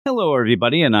Hello,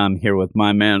 everybody, and I'm here with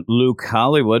my man, Luke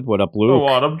Hollywood. What up, Luke?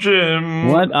 What up, Jim?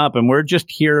 What up? And we're just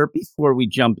here before we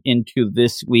jump into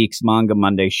this week's Manga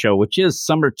Monday show, which is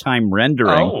Summertime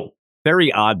Rendering. Oh.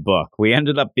 Very odd book. We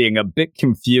ended up being a bit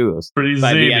confused Pretty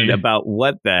by the zany. end about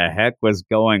what the heck was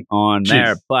going on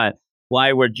there. But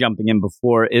why we're jumping in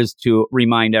before is to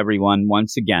remind everyone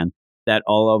once again that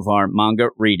all of our manga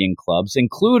reading clubs,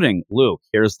 including Luke,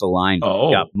 here's the line.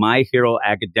 Oh. Got My Hero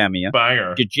Academia,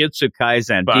 Banger. Jujutsu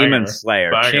Kaisen, Banger. Demon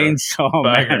Slayer, Banger. Chainsaw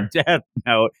Man, Banger. Death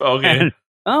Note. Okay.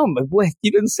 And, but wait,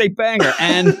 you didn't say banger.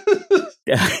 And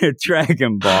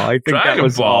Dragon Ball. I think that Dragon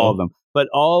was Ball. all of them. But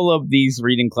all of these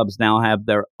reading clubs now have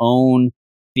their own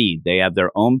feed. They have their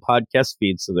own podcast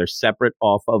feed, so they're separate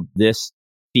off of this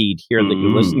feed here that you're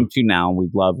listening to now. And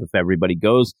we'd love if everybody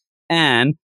goes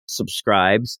and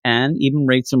subscribes and even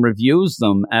rates and reviews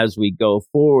them as we go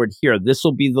forward here. This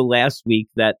will be the last week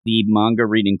that the manga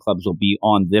reading clubs will be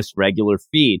on this regular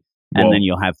feed, and Whoa. then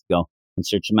you'll have to go and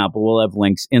search them out. But we'll have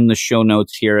links in the show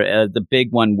notes here. The big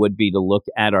one would be to look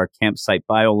at our campsite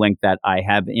bio link that I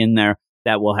have in there.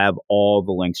 That will have all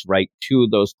the links right to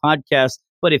those podcasts.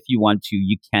 But if you want to,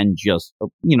 you can just,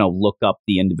 look up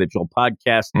the individual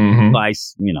podcast by,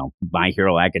 My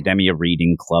Hero Academia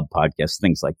Reading Club podcast,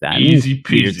 things like that. Easy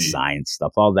Weird peasy. science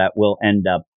stuff. All that will end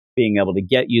up being able to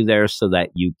get you there so that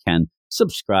you can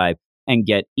subscribe and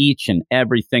get each and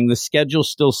everything. The schedule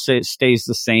still stays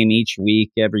the same each week,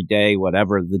 every day,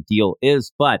 whatever the deal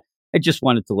is. But I just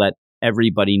wanted to let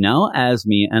everybody know as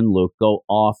me and Luke go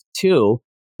off to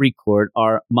record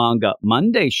our Manga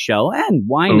Monday show, and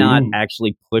why not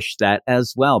actually push that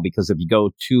as well? Because if you go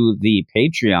to the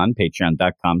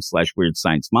patreon.com/Weird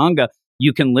Science Manga,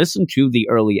 you can listen to the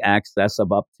early access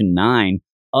of up to 9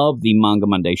 of the Manga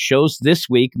Monday shows. This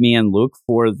week, me and Luke,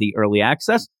 for the early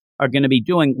access, are going to be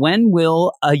doing When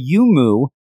Will a Yumu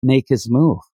Make His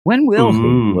Move? When will he,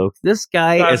 Luke? This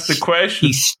guy That's the question.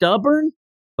 He's stubborn,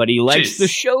 but he likes the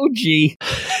shoji.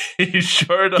 He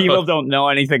sure does. People don't know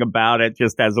anything about it,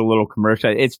 just as a little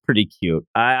commercial. It's pretty cute.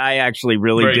 I actually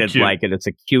really Very did cute. like it. It's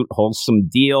a cute, wholesome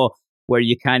deal where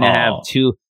you kind of have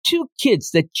two kids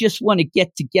that just want to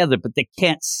get together, but they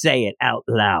can't say it out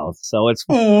loud. So it's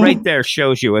right there,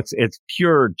 shows you it's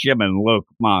pure Jim and Luke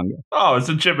manga. Oh, it's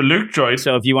a Jim and Luke joint.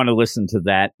 So if you want to listen to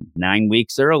that 9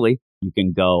 weeks early, you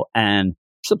can go and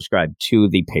subscribe to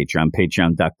the Patreon,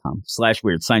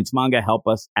 patreon.com/Weird Science Manga. Help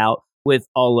us out with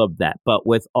all of that. But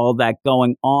with all that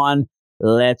going on,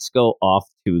 let's go off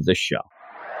to the show.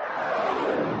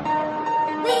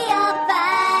 We are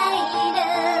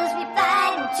fighters, we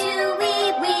fight until we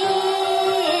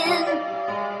win.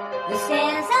 Who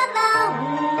stands alone,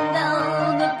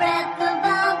 though the breath of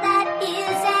all that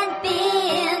is and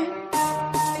been.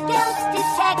 Ghost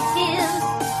detectives,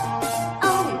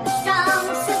 only the strong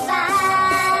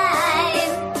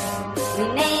survive. We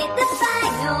made the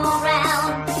final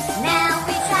round, now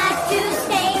we try to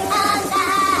stay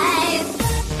alive.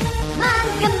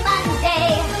 Manga Monday,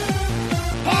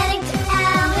 heading to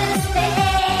outer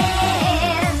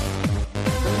space.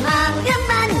 Manga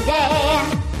Monday,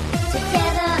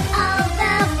 together all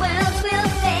the worlds will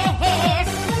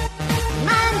face.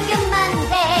 Manga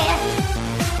Monday,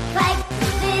 fight to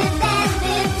live and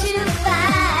live to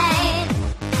fight.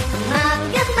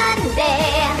 Manga Monday,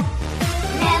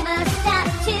 never stop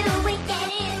till we get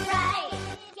it right.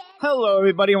 Hello,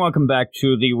 everybody, and welcome back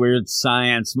to the Weird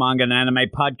Science Manga and Anime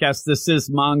Podcast. This is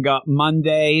Manga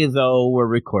Monday, though we're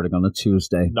recording on a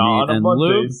Tuesday. Not Me on and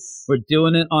Luke, Mondays. we're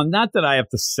doing it on, not that I have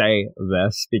to say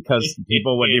this, because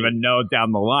people wouldn't even know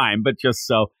down the line, but just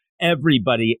so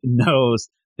everybody knows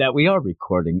that we are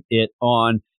recording it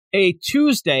on a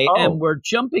Tuesday, and we're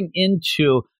jumping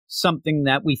into something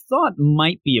that we thought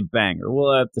might be a banger.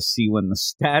 We'll have to see when the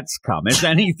stats come. Is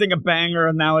anything a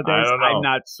banger nowadays? I don't know. I'm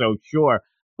not so sure.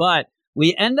 But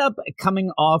we end up coming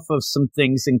off of some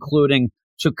things, including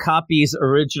Chokapi's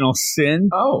Original Sin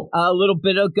a little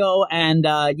bit ago. And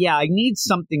I need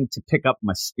something to pick up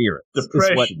my spirits. Is what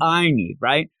Depression. I need,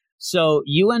 right? So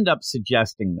you end up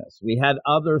suggesting this. We had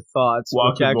other thoughts,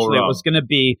 What which could go actually it wrong? was going to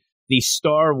be the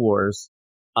Star Wars,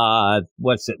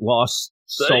 Lost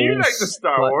So Souls. you like the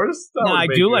Star But- Wars? That No, would I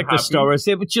make do you like the happy. Star Wars.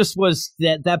 It just was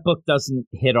that book doesn't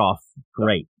hit off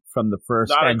great from the first.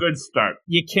 Not a and good start.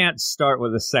 you can't start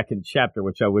with a second chapter,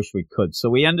 which I wish we could. So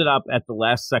we ended up at the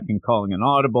last second calling an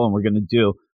audible, and we're going to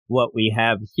do what we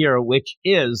have here, which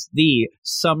is the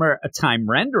summertime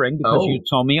rendering, because you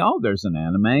told me, there's an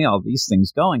anime, all these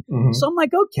things going. Mhm. So I'm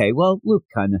like, okay, well, Luke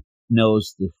kind of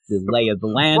knows the lay of the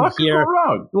land What could here. go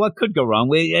wrong? What could go wrong?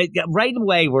 Right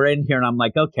away, we're in here, and I'm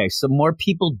like, okay, so more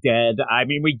people dead. I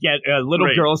mean, we get little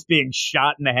Great. girls being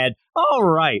shot in the head. All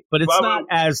right, but it's Well, not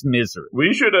as misery.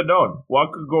 We should have known.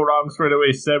 What could go wrong straight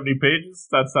away? 70 pages?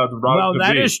 That sounds wrong Well, to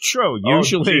that me. is true. Oh,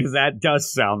 Usually geez. that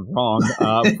does sound wrong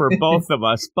for both of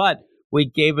us, but we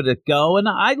gave it a go, and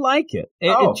I like it.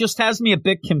 It just has me a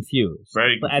bit confused,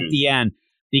 Very at confused. the end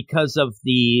because of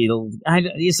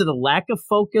is it a lack of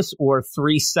focus or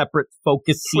three separate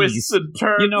focuses? Twists and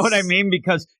turns. You know what I mean?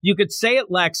 Because you could say it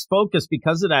lacks focus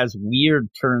because it has weird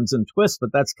turns and twists,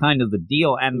 but that's kind of the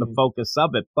deal and the focus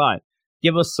of it. But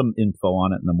give us some info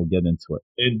on it, and then we'll get into it.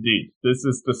 Indeed. This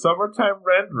is the Summertime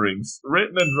Renderings,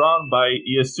 written and drawn by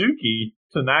Yasuki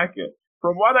Tanaka.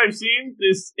 From what I've seen,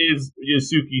 this is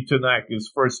Yasuki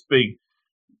Tanaka's first big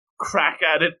crack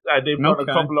at it. They've done a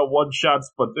Okay. couple of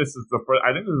one-shots, but this is the first.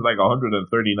 I think this is like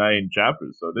 139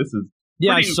 chapters, so this is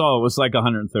Yeah, pretty- I saw it was like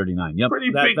 139. Yep,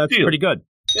 Pretty big that's deal. pretty good.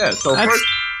 yeah. So That's first,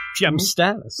 gem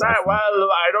status. I think. well,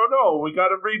 I don't know. We got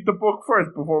to read the book first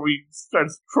before we start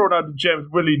throwing out the gems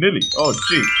willy-nilly. Oh,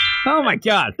 gee. Oh my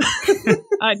God!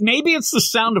 Maybe it's the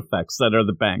sound effects that are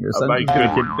the bangers. Oh, my I'm gonna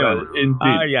goodness. keep going.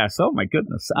 Indeed. Yes. Oh my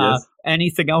goodness. Yes.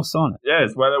 Anything else on it?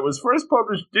 Yes, well, it was first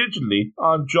published digitally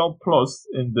on Jump Plus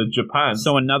in the Japan.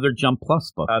 So another Jump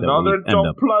Plus book. that Another we end Jump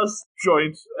up- Plus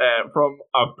joint from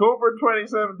October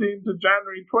 2017 to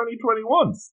January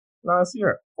 2021 last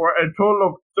year for a total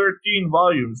of 13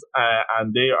 volumes,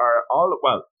 and they are all,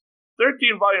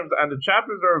 13 volumes, and the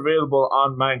chapters are available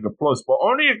on Manga Plus, but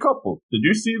only a couple. Did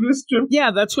you see this, Jim? Yeah,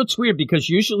 that's what's weird because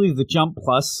usually the Jump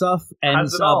Plus stuff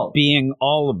ends it up all. being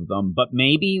all of them, but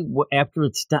maybe after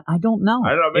it's done, I don't know. I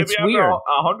don't know, maybe it's after weird.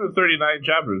 139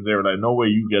 chapters, they were like, no way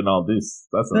you getting all this.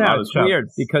 That's a lot of It's chapters. weird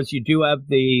because you do have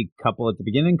the couple at the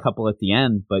beginning, couple at the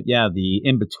end, but yeah, the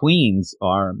in betweens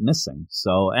are missing.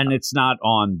 So, and it's not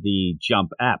on the Jump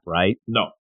app, right?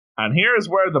 No. And here's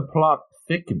where the plot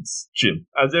thickens, Jim,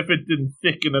 as if it didn't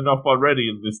thicken enough already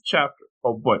in this chapter.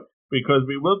 Oh boy, because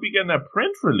we will be getting a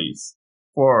print release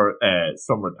for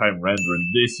Summertime Rendering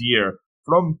this year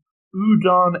from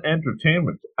Udon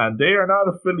Entertainment, and they are not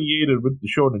affiliated with the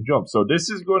Shonen Jump. So this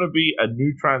is going to be a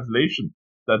new translation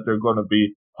that they're going to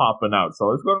be popping out.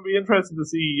 So it's going to be interesting to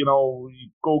see,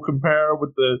 go compare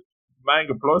with the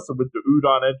Manga Plus and with the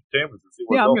Udon Entertainment to see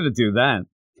what's Yeah, I'm up. going to do that.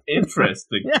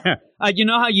 Interesting. Yeah. You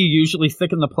know how you usually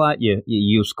thicken the plot? You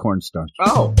use cornstarch.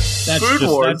 Oh, That's Food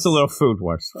Wars. That's a little Food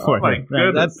Wars. Oh, for my you.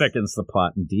 That goodness. thickens the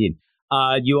plot, indeed.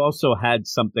 You also had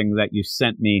something that you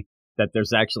sent me that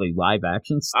there's actually live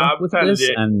action stuff I'm with telling this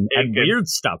you, and it gets weird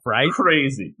stuff, right?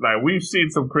 crazy. Like, we've seen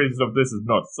some crazy stuff. This is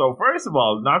nuts. So, first of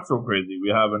all, not so crazy. We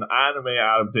have an anime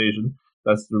adaptation.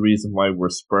 That's the reason why we're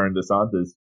spurring this on.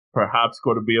 There's perhaps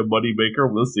going to be a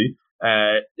moneymaker. We'll see.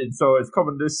 And so it's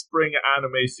coming this spring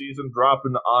anime season,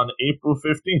 dropping on April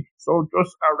 15th. So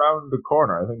just around the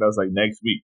corner. I think that's like next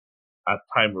week at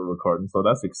time of recording. So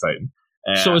that's exciting.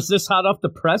 So is this hot off the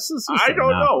presses? or I something?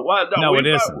 don't No. know. Well, No, we've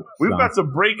it got, isn't. We've So- got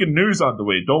some breaking news on the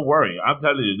way. Don't worry. I'm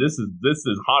telling you, this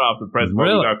is hot off the press. What we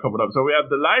Really? got coming up. So we have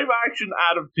the live action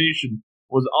adaptation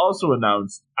was also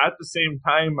announced at the same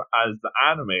time as the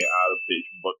anime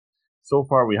adaptation, but so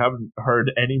far we haven't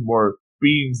heard any more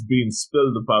beans being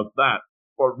spilled about that.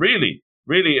 But really,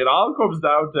 it all comes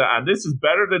down to, and this is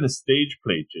better than a stage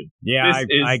play, Jim. Yeah, This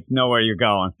is- I know where you're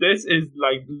going. This is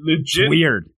like It's legit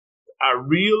weird. a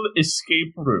real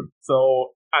escape room. So,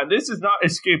 and this is not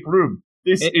escape room.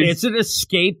 This Is it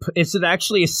escape? Is it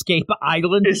actually Escape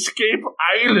Island? Escape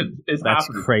Island is That's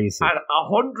happening. crazy. And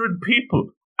 100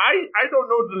 people. I don't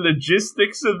know the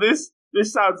logistics of this.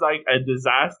 This sounds like a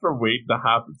disaster waiting to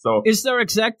happen. So, Is there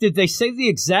did they say the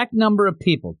exact number of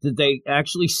people? Did they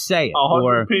actually say it?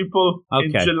 100 Or people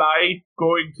in Okay. July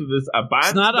going to this abandoned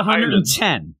it's not island.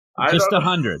 110, I just don't know.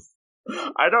 100.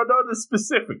 I don't know the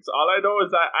specifics. All I know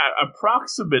is that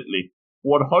approximately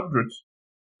 100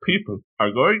 people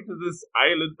are going to this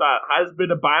island that has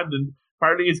been abandoned.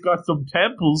 Apparently, it's got some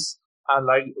temples and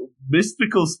like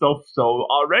mystical stuff. So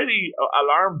already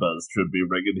alarm bells should be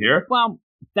ringing here. Well,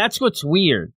 that's what's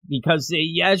weird because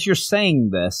as you're saying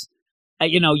this,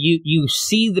 you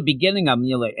see the beginning of them,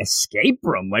 you're like, escape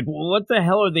room? Like, well, what the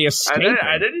hell are they escaping?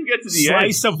 And then you get to the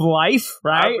Slice end. of life,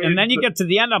 right? I mean, and then you get to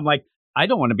the end, I'm like, I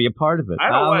don't want to be a part of it. I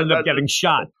don't I'll want end up that- getting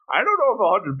shot. I don't know if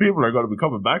 100 people are going to be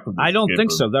coming back from this. I don't escape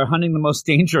think room. so. They're hunting the most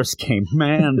dangerous game.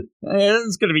 Man,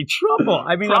 it's going to be trouble.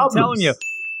 I mean, Problems. I'm telling you,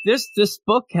 this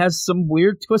book has some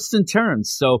weird twists and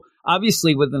turns. So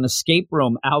obviously with an escape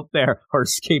room out there or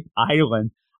escape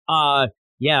island,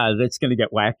 yeah, that's going to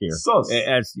get wackier Sus.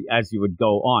 as you would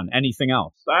go on. Anything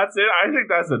else? That's it. I think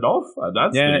that's enough.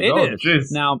 That's Yeah, enough. it is.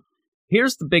 Jeez. Now,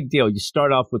 here's the big deal. You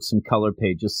start off with some color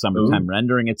pages, summertime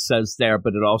rendering, it says there,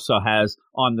 but it also has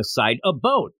on the side a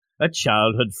boat, a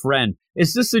childhood friend.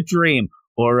 Is this a dream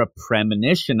or a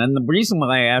premonition? And the reason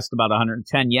why I asked about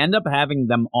 110, you end up having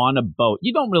them on a boat.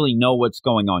 You don't really know what's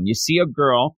going on. You see a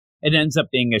girl, it ends up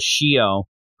being a Shio,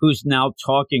 who's now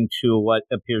talking to what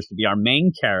appears to be our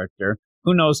main character.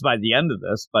 Who knows by the end of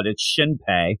this, but it's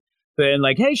Shinpei. And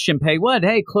like, hey, Shinpei, what?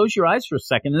 Hey, close your eyes for a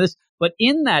second. But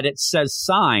in that, it says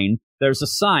sign. There's a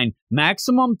sign.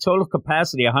 Maximum total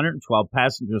capacity, 112.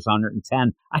 Passengers,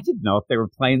 110. I didn't know if they were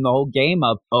playing the whole game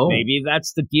of, maybe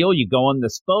that's the deal. You go on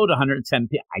this boat, 110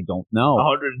 people. I don't know.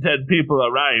 110 people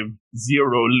arrive,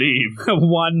 0 leave.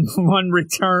 one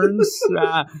returns.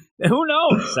 Who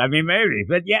knows? I mean, maybe.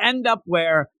 But you end up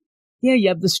where, yeah, you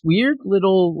have this weird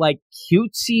little, like,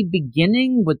 cutesy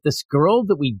beginning with this girl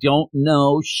that we don't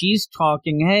know. She's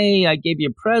talking, hey, I gave you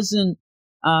a present.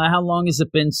 How long has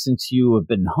it been since you have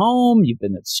been home? You've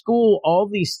been at school, all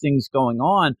these things going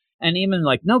on. And even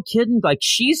like, no kidding, like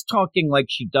she's talking like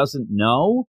she doesn't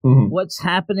know what's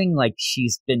happening. Like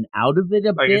she's been out of it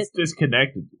a bit. It's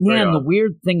disconnected. Yeah. And the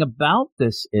weird thing about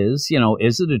this is,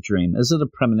 is it a dream? Is it a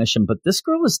premonition? But this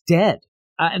girl is dead.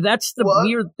 That's the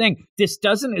weird thing.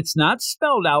 It's not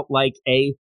spelled out like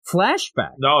a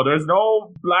flashback. No, there's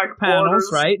no black panels,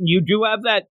 borders. right? And you do have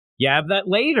that. You have that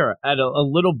later at a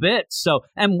little bit. So,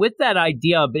 and with that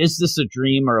idea of, is this a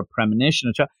dream or a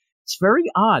premonition? It's very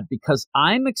odd because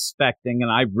I'm expecting, and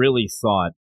I really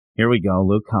thought, here we go,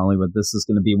 Luke Hollywood, this is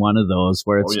going to be one of those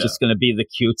where it's just going to be the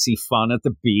cutesy fun at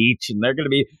the beach, and they're going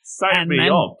to be... Sign me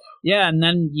up. Yeah, and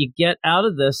then you get out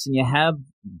of this, and you have,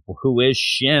 who is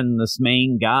Shin, this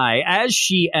main guy, as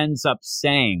she ends up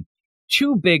saying,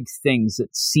 two big things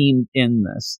that seemed in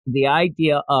this. The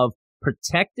idea of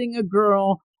protecting a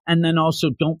girl, and then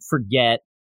also don't forget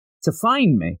to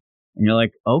find me. And you're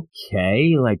like,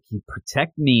 okay, like you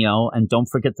protect Mio and don't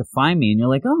forget to find me. And you're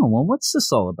like, oh, well, what's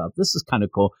this all about? This is kind of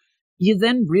cool. You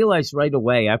then realize right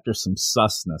away after some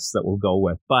susness that we'll go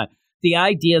with. But the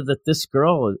idea that this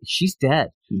girl, she's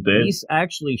dead. She's dead. He's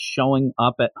actually showing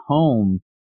up at home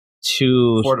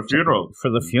for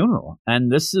the funeral.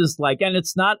 And this is like, and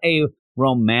it's not a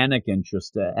romantic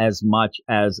interest as much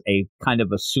as a kind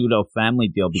of a pseudo family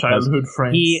deal because childhood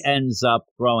friends. He ends up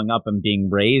growing up and being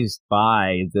raised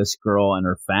by this girl and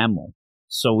her family.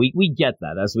 So we get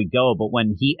that as we go. But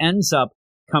when he ends up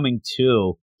coming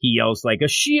to, he yells like a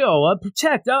Shio,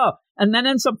 protect, and then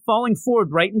ends up falling forward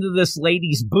right into this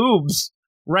lady's boobs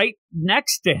right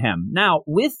next to him. Now,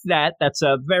 with that, that's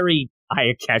a very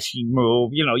Ayakashi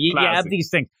move. You have these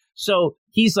things. So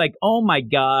he's like, oh, my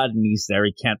God. And he's there.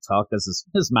 He can't talk because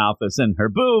his mouth is in her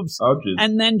boobs.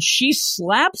 And then she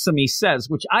slaps him, he says,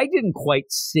 which I didn't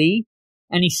quite see.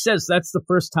 And he says, that's the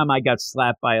first time I got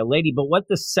slapped by a lady. But what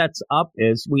this sets up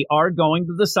is we are going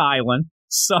to this island,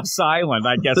 Sus Island,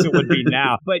 I guess it would be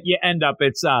now. But you end up,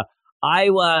 it's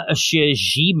Iwa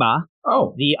Shijima,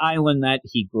 the island that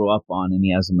he grew up on, and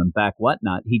he hasn't been back,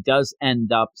 whatnot. He does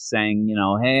end up saying,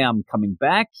 hey, I'm coming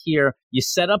back here. You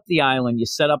set up the island. You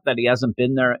set up that he hasn't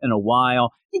been there in a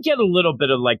while. You get a little bit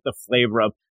of like the flavor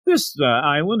of this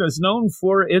island is known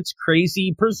for its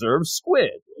crazy preserved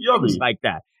squid. Yummy. Things like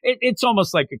that. It's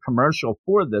almost like a commercial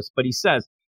for this, but he says,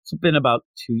 it's been about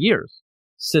 2 years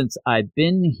since I've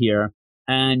been here.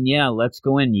 And yeah, let's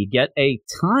go in. You get a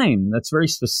time that's very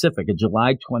specific, a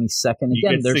July 22nd.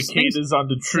 Again, there's cicadas on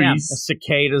the trees. Yeah,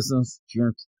 cicadas and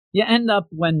jerks. You end up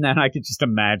I could just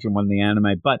imagine when the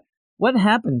anime. But what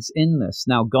happens in this,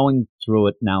 now going through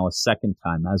it now a second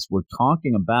time as we're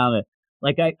talking about it,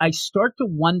 like I start to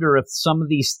wonder if some of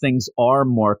these things are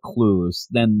more clues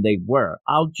than they were.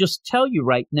 I'll just tell you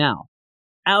right now,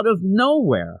 out of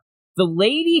nowhere, the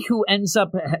lady who ends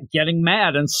up getting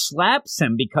mad and slaps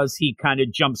him because he kind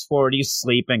of jumps forward. He's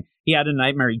sleeping. He had a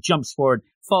nightmare. He jumps forward,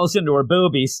 falls into her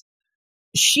boobies.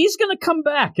 She's going to come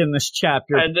back in this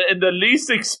chapter. And in the least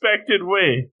expected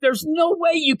way. There's no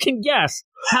way you can guess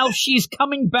how she's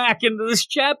coming back into this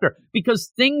chapter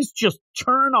because things just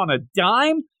turn on a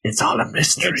dime. It's all a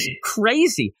mystery. It's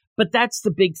crazy. But that's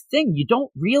the big thing. You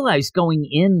don't realize going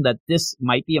in that this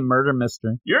might be a murder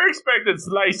mystery. You're expecting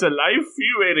slice of life.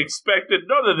 You ain't expected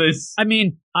none of this. I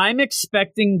mean, I'm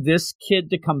expecting this kid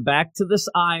to come back to this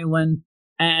island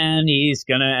and he's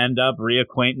going to end up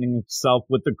reacquainting himself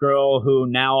with the girl who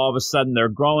now all of a sudden they're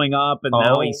growing up and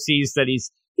now he sees that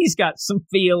he's got some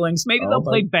feelings. Maybe they'll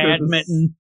play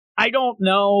badminton. I don't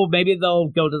know. Maybe they'll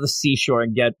go to the seashore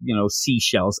and get,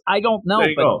 seashells. I don't know. There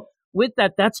you go. With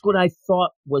that, that's what I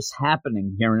thought was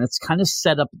happening here. And it's kind of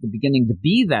set up at the beginning to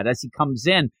be that as he comes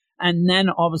in. And then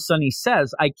all of a sudden he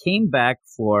says, I came back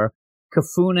for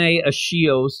Kafune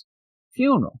Ashio's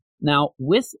funeral. Now,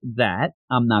 with that,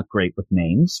 I'm not great with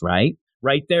names, right?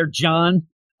 Right there, John.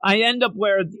 I end up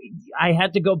where I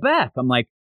had to go back. I'm like,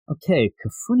 okay,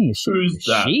 Kafuni Who's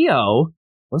that? Shio?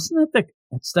 Wasn't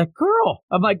that's that girl?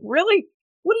 I'm like, really?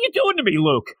 What are you doing to me,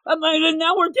 Luke? I'm like, and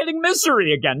now we're getting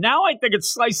misery again. Now I think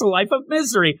it's slice of life of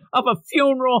misery, of a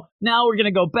funeral. Now we're going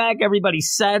to go back.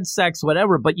 Everybody's sad, sex,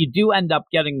 whatever. But you do end up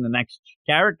getting the next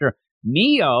character,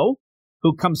 Mio,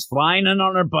 who comes flying in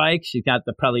on her bike. She's got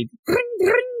the probably,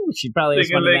 she probably has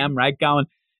one of them, right, going.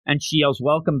 And she yells,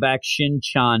 welcome back,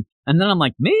 Shin-chan. And then I'm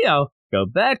like, Mio, go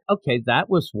back. Okay, that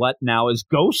was what now is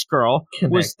Ghost Girl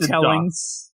was telling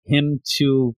him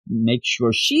to make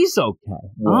sure she's okay.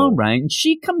 Whoa. All right. And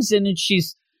she comes in and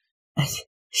she's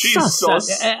sus.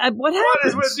 sus. What What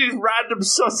happens? is with these random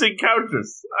sus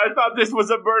encounters? I thought this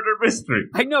was a murder mystery.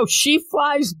 I know. She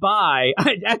flies by.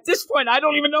 At this point, I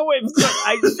don't even know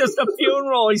if it's just a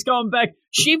funeral. He's going back.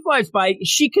 She flies by.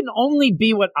 She can only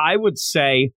be what I would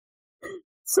say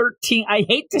 13. I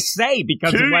hate to say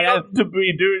because Too of what young to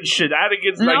be doing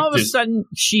shenanigans and like all of a this. sudden,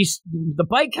 the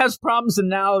bike has problems, and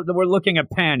now we're looking at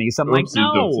panties. I'm like, Oopsie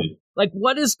no, doopsie. like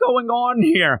what is going on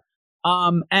here?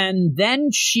 And then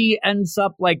she ends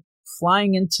up like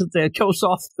flying goes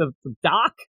off the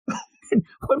dock.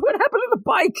 What happened to the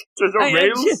bike? There's no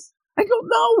rails. I don't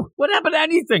know. What happened to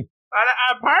anything?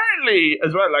 And apparently,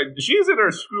 as well, like, she's in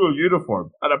her school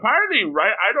uniform. And apparently,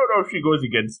 right, I don't know if she goes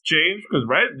against change, because,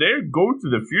 right, they go to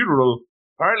the funeral,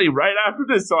 apparently, right after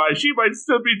this, so she might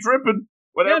still be dripping.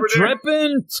 Whatever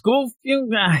Dripping, school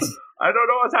funeral. I don't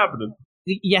know what's happening.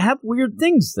 You have weird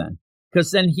things then.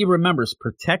 Because then he remembers,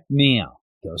 protect Mio.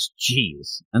 Goes,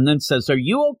 geez. And then says, are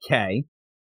you okay?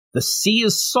 The sea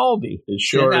is salty. It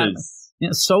sure is.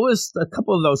 Yeah, so is a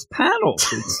couple of those panels,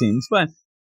 it seems. But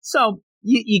so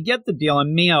you get the deal.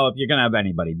 And Mio, if you're going to have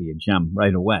anybody be a gem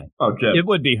right away, Okay. it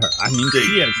would be her. I mean,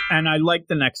 she is. And I like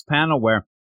the next panel where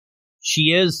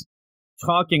she is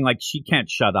talking like she can't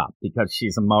shut up because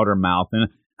she's a motor mouth. And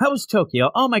how was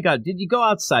Tokyo? Oh, my God. Did you go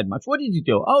outside much? What did you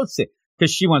do? Oh, see.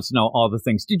 Because she wants to know all the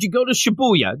things. Did you go to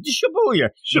Shibuya?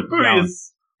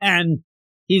 Shibuya's. And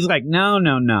he's like, no.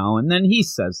 And then he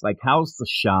says, like, how's the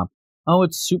shop? Oh,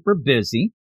 it's super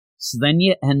busy. So then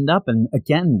you end up, and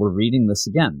again, we're reading this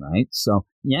again, right? So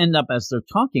you end up as they're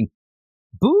talking,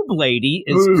 Boob Lady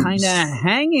is Boobs. kind of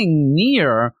hanging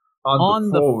near on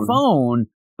the phone,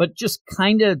 but just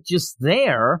kind of just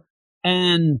there.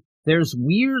 And there's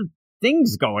weird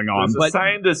things going on. There's a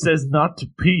sign that says not to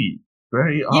pee.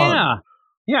 Very odd. Yeah.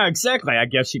 Yeah, exactly. I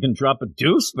guess you can drop a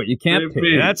deuce, but you can't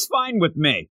pee. That's fine with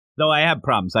me. Though I have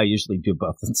problems. I usually do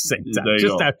both at the same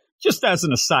time. Just as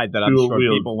an aside that I'm sure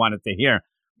people wanted to hear.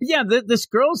 But yeah, this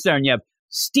girl's there and you have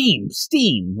steam.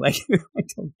 Like, I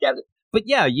don't get it. But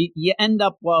yeah, you end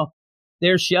up, well,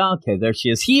 there she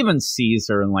is. He even sees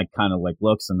her and like kind of like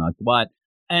looks and like what.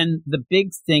 And the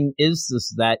big thing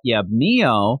is that, yeah,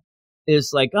 Mio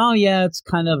is like, oh yeah, it's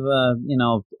kind of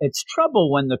it's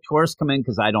trouble when the tourists come in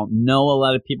because I don't know a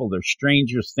lot of people. They're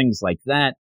strangers, things like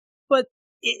that. But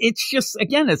it's just,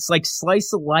 again, it's like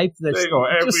slice of life. That's there you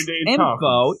go, just everyday info.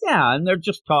 talk. Yeah, and they're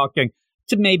just talking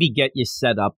to maybe get you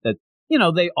set up that,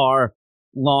 they are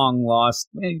long lost.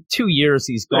 2 years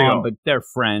he's gone, but they're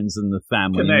friends and the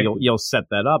family. And you'll set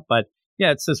that up. But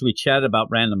yeah, it says we chat about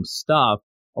random stuff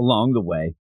along the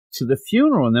way to the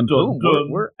funeral, and then boom,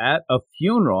 we're at a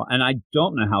funeral, and I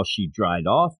don't know how she dried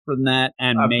off from that,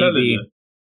 and maybe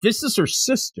this is her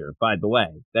sister, by the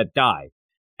way, that died,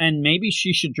 and maybe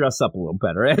she should dress up a little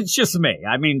better. It's just me.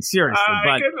 I mean, seriously,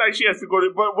 I get like she has to go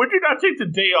to, but would you not take the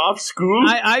day off school?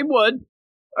 I would.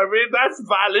 I mean, that's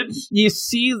valid. You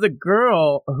see the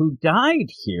girl who died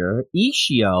here,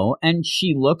 Ishio, and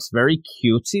she looks very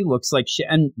cutesy, looks like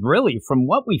and really, from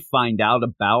what we find out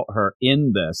about her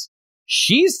in this,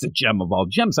 she's the gem of all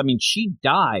gems. I mean, she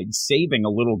died saving a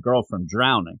little girl from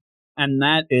drowning. And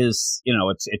that is,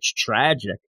 it's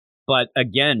tragic. But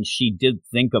again, she did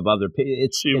think of other people.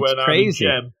 It's crazy.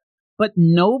 But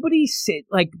nobody said,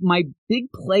 like, my big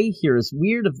play here is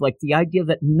weird of like the idea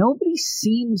that nobody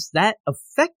seems that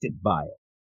affected by it.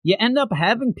 You end up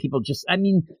having people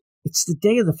it's the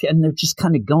day of and they're just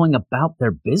kind of going about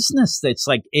their business. It's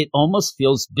like, it almost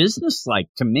feels business-like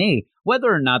to me,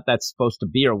 whether or not that's supposed to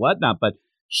be or whatnot. But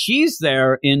she's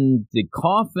there in the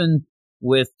coffin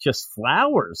with just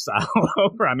flowers all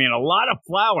over. I mean, a lot of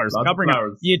flowers covering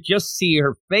her. You just see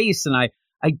her face, and I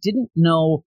didn't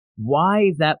know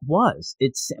why that was.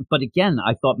 But again,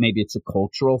 I thought maybe it's a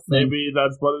cultural thing. Maybe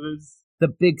that's what it is. The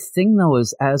big thing, though,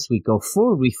 is as we go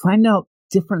forward, we find out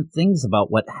different things about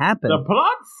what happened. The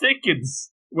plot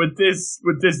thickens with this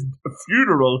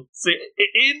funeral. See,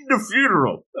 in the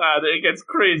funeral, it gets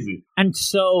crazy. And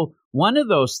so one of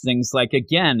those things, like,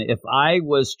 again, if I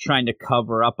was trying to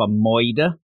cover up a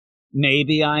moida,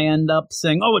 maybe I end up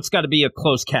saying, oh, it's got to be a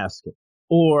closed casket.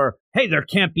 Or, hey, there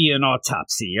can't be an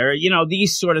autopsy. Or,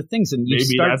 these sort of things. And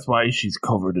maybe that's why she's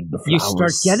covered in the flowers. You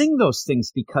start getting those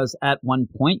things because at one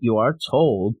point you are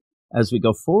told, as we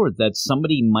go forward, that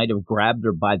somebody might have grabbed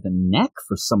her by the neck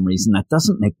for some reason. That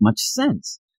doesn't make much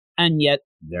sense. And yet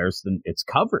it's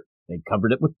covered. They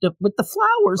covered it with the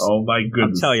flowers. Oh my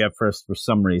goodness! I'll tell you at first, for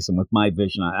some reason, with my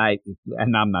vision,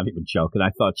 and I'm not even joking. I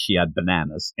thought she had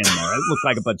bananas in there. It looked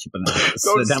like a bunch of bananas.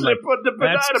 Don't slip on the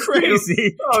banana. That's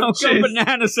crazy. Don't go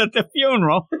bananas at the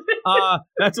funeral.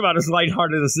 That's about as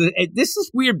lighthearted as this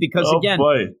is weird because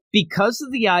because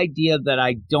of the idea that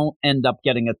I don't end up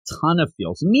getting a ton of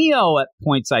feels. Mio at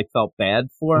points I felt bad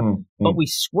for, but we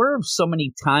swerve so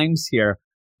many times here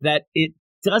that it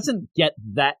doesn't get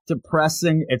that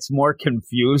depressing. It's more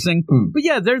confusing. But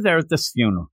yeah, they're there at this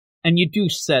funeral. And you do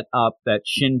set up that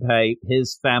Shinpei,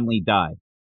 his family died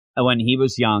when he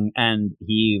was young, and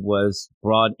he was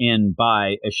brought in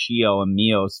by Ashio and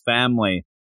Mio's family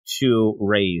to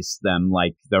raise them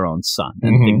like their own son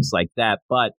and things like that.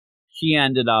 But she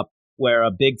ended up where a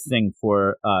big thing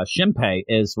for Shinpei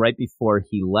is right before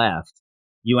he left,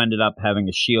 you ended up having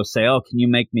Ashio say, oh, can you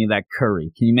make me that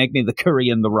curry? Can you make me the curry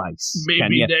and the rice?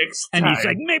 Maybe next time. And he's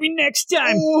like, maybe next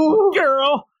time,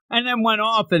 girl. And then went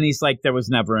off, and he's like, there was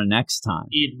never a next time.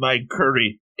 Eat my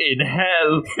curry in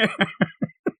hell.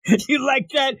 You like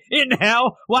that? In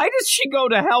hell? Why does she go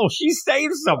to hell? She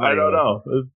saves somebody. I don't know.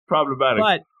 It's problematic.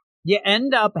 But you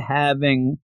end up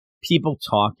having people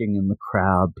talking in the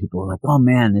crowd. People are like, oh,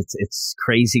 man, it's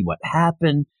crazy what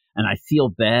happened, and I feel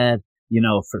bad.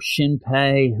 For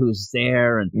Shinpei, who's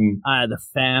there, and the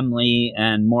family,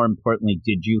 and more importantly,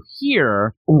 did you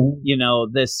hear,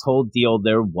 this whole deal,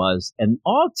 there was an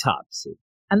autopsy.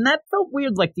 And that felt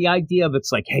weird, like the idea of it's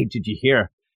like, hey, did you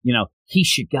hear,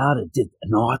 Hishigata did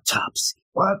an autopsy.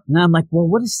 What? And I'm like, well,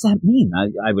 what does that mean?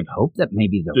 I would hope that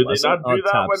maybe there was an autopsy. Do they not do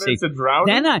that when it's a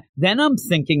drowning? Then I'm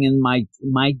thinking in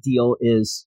my deal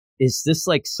is this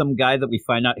like some guy that we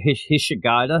find out,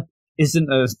 Hishigata, isn't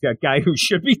a guy who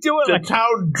should be doing the like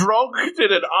town drunk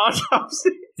did an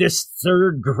autopsy. This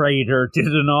third grader did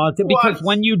an autopsy because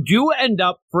when you do end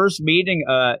up first meeting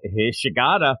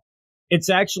Hishigata, it's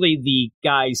actually the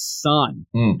guy's son.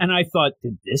 And I thought,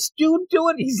 did this dude do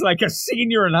it? He's like a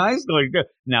senior in high school.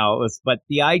 No, but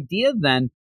the idea then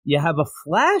you have a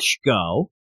flash go,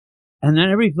 and then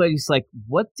everybody's like,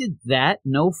 what did that?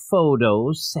 No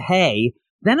photos. Hey,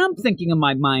 then I'm thinking in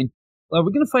my mind, are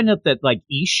we going to find out that, like,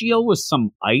 Ishio was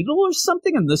some idol or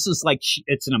something? And this is like,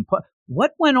 it's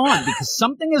what went on? Because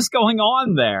something is going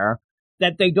on there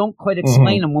that they don't quite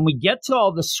explain. And when we get to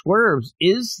all the swerves,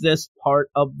 is this part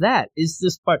of that? Is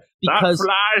this part? Because that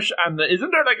flash, and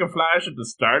isn't there like a flash at the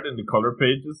start in the color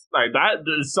pages? Like that,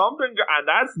 there's something, and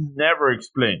that's never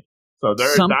explained. So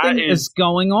something is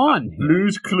going on.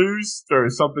 Blue's Clues,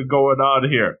 there's something going on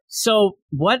here. So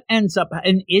what ends up,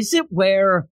 and is it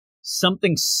where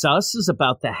something sus is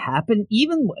about to happen?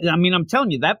 I'm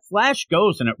telling you, that flash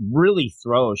goes and it really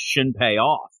throws Shinpei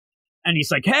off. And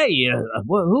he's like, hey,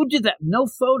 who did that? No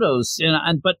photos.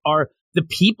 But are the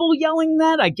people yelling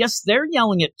that? I guess they're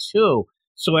yelling it too.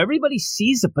 So everybody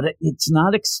sees it, but it's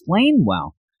not explained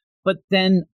well. But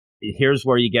then here's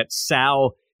where you get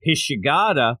Sao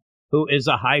Hishigata, who is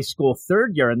a high school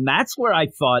third year. And that's where I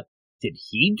thought, did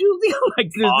he do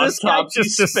did this guy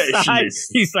just decide?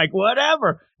 He's like,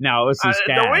 whatever. No, it's his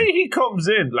dad. The way he comes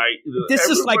in, like, this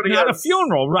is like not a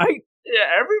funeral, right? Yeah,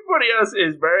 everybody else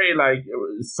is very like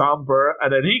somber,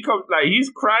 and then he comes like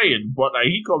he's crying, but like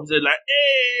he comes in like,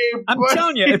 hey. I'm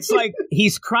telling you, it's like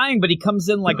he's crying, but he comes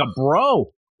in like a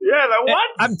bro. Yeah, like what?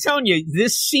 I'm telling you,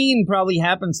 this scene probably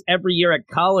happens every year at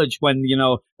college when,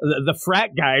 the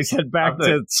frat guys head back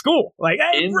to school. Like,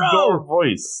 hey, indoor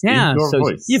voice. Yeah, indoor so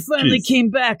voice. You finally came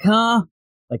back, huh?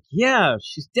 Like, yeah,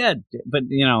 she's dead. But,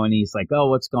 and he's like, oh,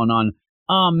 what's going on?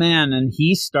 Oh, man. And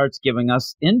he starts giving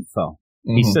us info.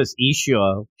 He says,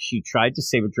 Ishio, she tried to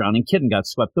save a drowning kid and got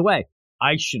swept away.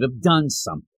 I should have done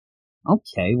something.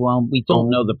 Okay, well, we don't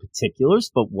know the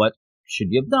particulars, but what should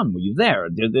you have done? Were you there?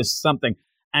 Did this something?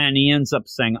 And he ends up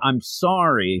saying, I'm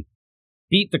sorry,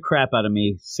 beat the crap out of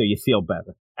me so you feel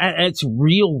better. And it's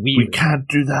real weird. We can't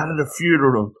do that at a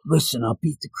funeral. Listen, I'll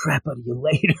beat the crap out of you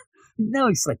later. No,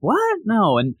 he's like, what?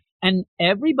 No. And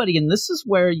everybody, and this is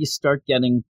where you start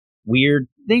getting weird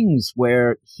things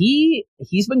where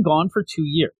he's been gone for 2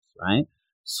 years, right?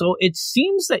 So it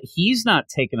seems that he's not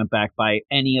taken aback by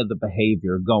any of the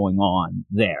behavior going on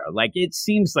there. Like, it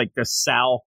seems like the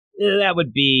Sal, that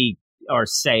would be, or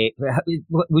say,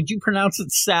 would you pronounce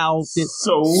it Sal?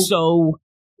 So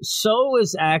So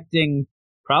is acting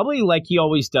probably like he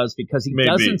always does because he Maybe.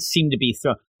 doesn't seem to be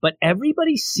thrown. But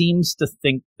everybody seems to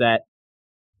think that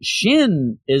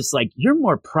Shin is like, you're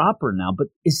more proper now. But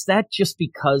is that just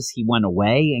because he went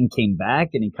away and came back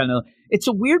and he kind of, it's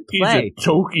a weird play. He's a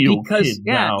Tokyo Because, kid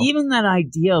yeah, now. even that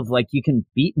idea of like, you can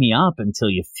beat me up until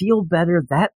you feel better,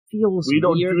 that feels We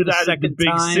don't weird do the that in the second big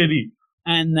time. city.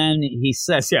 And then he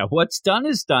says, yeah, what's done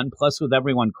is done. Plus, with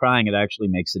everyone crying, it actually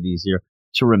makes it easier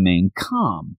to remain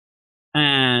calm.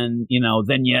 And, you know,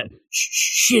 then you,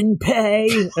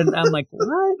 Shinpei. And I'm like,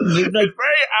 what? And you're like, It's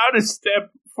very out of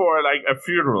step for like a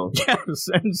funeral. yes.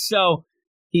 And so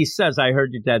he says, I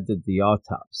heard your dad did the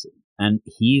autopsy. And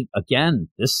he, again,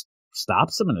 this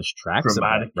stops him in his tracks, a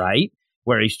Dramatic. bit, right?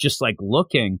 Where he's just like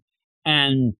looking.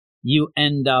 And you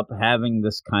end up having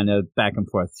this kind of back and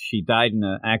forth. She died in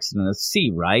an accident at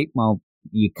sea, right? Well,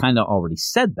 you kind of already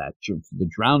said that, the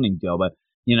drowning deal, but,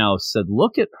 you know, said,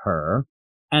 look at her.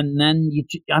 And then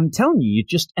I'm telling you, you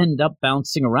just end up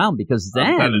bouncing around because I'm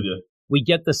then telling you. we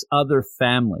get this other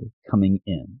family coming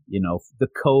in, you know, the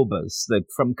Kobas,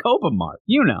 from Koba Mart,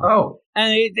 you know. Oh,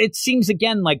 And it seems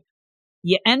again like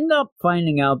you end up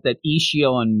finding out that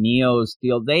Ishio and Mio's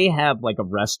deal, they have like a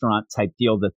restaurant type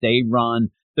deal that they run.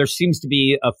 There seems to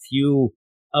be a few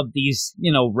of these,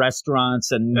 you know, restaurants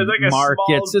and It's like a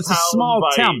markets. small It's a town small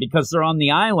vibe. town because they're on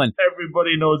the island.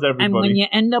 everybody knows everybody. And when you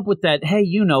end up with that, hey,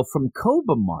 you know, from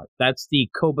Koba Mart, that's the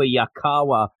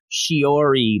Kobayakawa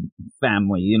Shiori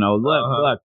family, you know,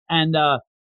 look. And,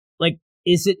 like,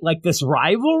 is it like this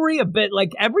rivalry a bit?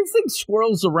 Like everything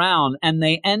swirls around and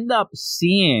they end up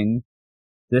seeing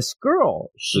this girl,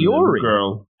 The little Shiori.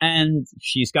 girl. And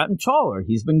she's gotten taller.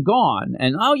 He's been gone.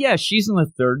 And oh yeah, she's in the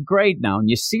 3rd grade now. And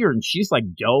you see her and she's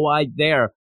like doe-eyed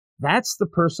there. That's the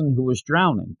person who was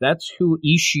drowning. That's who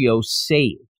Ishio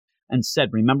saved and said,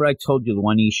 remember I told you the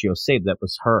one Ishio saved? That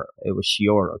was her. It was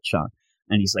Shioro-chan.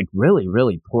 And he's like, really,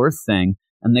 really poor thing.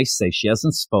 And they say she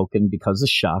hasn't spoken because of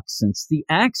shock since the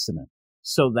accident.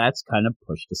 So that's kind of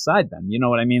pushed aside then. You know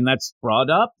what I mean? That's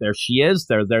brought up. There she is.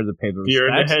 They're there to pay the Deer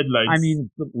in the respects. headlights. I mean,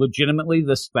 legitimately,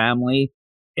 this family,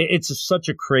 it's such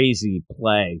a crazy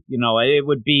play. You know, it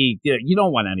would be, you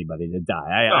don't want anybody to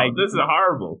die. no, this is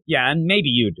horrible. Yeah, and maybe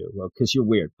you do, because you're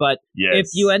weird. But Yes. if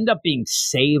you end up being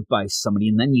saved by somebody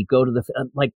and then you go to the,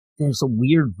 like, there's a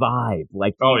weird vibe.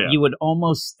 Like, Oh, yeah. you would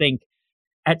almost think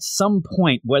at some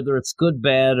point, whether it's good,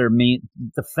 bad, or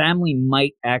the family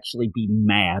might actually be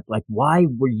mad. Like, why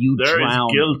were you There is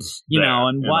drowned? guilt. You there, know,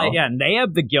 and you why, know? yeah, and they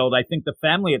have the guilt. I think the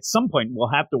family at some point will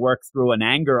have to work through an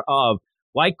anger of,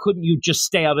 why couldn't you just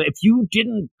stay out of, if you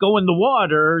didn't go in the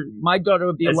water, my daughter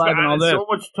would be It's alive and all it's this. so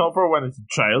much tougher when it's a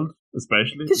child,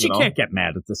 especially. Because you know? can't get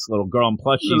mad at this little girl, and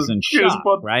plus she's Little in kids, shock,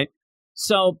 but- right?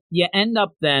 So you end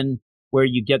up then where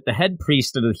you get the head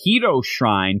priest of the Hito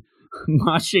shrine,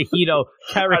 Masahito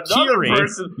Another Karakiri.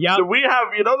 person. Yep. So we have,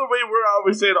 you know, the way we're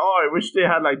always saying, "Oh, I wish they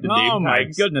had like the name Oh my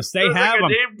tags." goodness, they There's have like a them.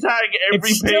 name tag every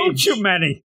It's still page. too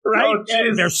many, right? Oh,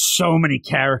 jeez. There's so many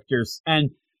characters.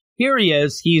 And here he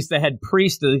is. He's the head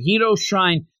priest of the Hito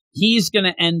shrine. He's going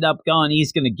to end up going,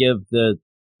 he's going to give the,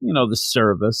 you know, the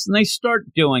service. And they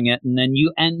start doing it. And then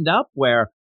you end up where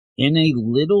in a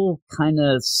little kind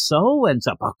of ends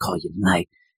up, I'll call you tonight,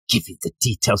 give you the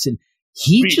details. And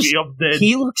he Beat just, me up dead.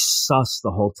 he looks sus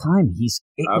the whole time. He's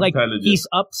I'm like, telling you. he's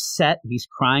upset. He's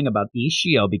crying about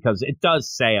Ishio because it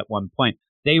does say at one point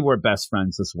they were best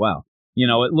friends as well. You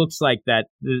know, it looks like that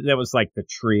was like the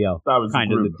trio That was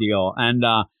kind the of group. the deal. And,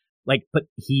 like, but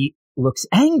he looks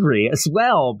angry as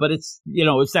well. But it's, you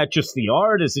know, is that just the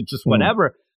art? Is it just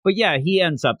whatever? But yeah, he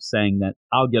ends up saying that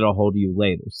I'll get a hold of you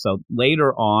later. So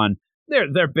later on,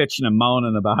 they're bitching and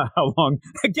moaning about how long.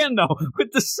 Again, though,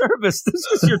 with the service, this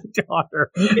was your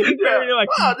daughter. You're like,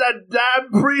 Oh, that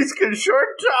damn priest can short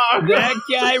talk. that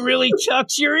guy really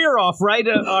chucks your ear off right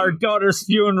at our daughter's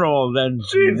funeral. Then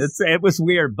Jeez. it was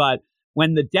weird. But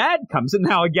when the dad comes, and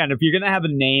now again, if you're going to have a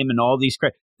name and all these,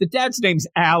 the dad's name's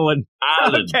Alan.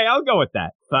 Alan. Okay, I'll go with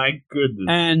that. Thank goodness.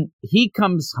 And he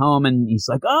comes home and he's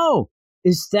like, oh,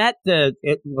 is that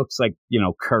it looks like, you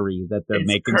know, curry that they're It's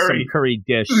making curry. some curry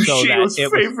dish. So Ushio's that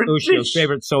it was favorite Ushio's dish.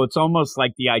 favorite. So it's almost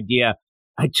like the idea,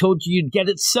 I told you you'd get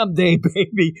it someday,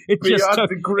 baby. It just Beyond took,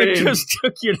 the grave. it just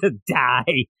took you to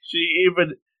die. She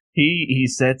even he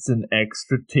sets an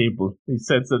extra table. He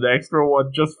sets an extra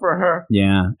one just for her.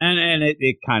 Yeah. And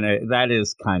it kind of, that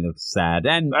is kind of sad.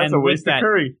 And That's and a with waste that, of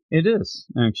curry. It is,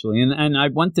 actually. And I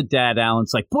went to Dad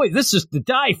Alan's like, boy, this is to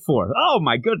die for. Oh,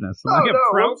 my goodness. Am Oh, I no,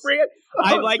 appropriate?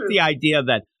 I Oh, like shit. the idea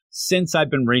that since I've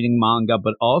been reading manga,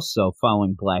 but also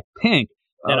following Blackpink,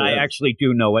 that Oh, I yes. actually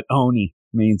do know what Oni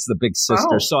means, the big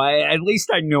sister. Oh. So at least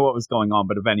I knew what was going on.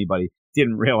 But if anybody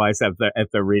didn't realize if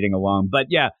they're reading along. But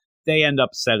yeah, they end up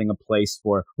setting a place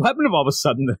for. What happened if all of a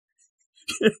sudden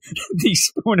the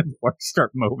spoon and fork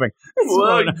start moving?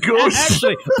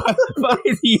 Actually, by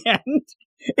the end,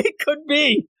 it could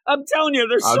be. I'm telling you,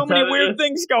 there's so many weird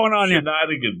things going on here.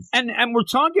 Shenanigans. And we're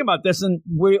talking about this, and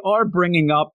we are bringing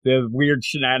up the weird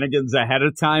shenanigans ahead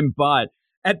of time. But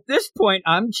at this point,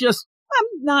 I'm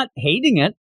not hating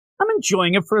it. I'm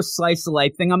enjoying it for a slice of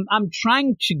life thing. I'm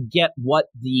trying to get what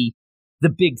the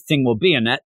big thing will be. And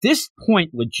at this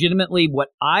point, legitimately, what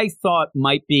I thought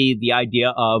might be the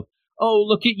idea of, oh,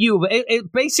 look at you.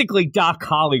 Basically, Doc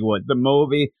Hollywood, the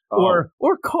movie, or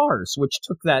Cars, which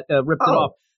took that, ripped it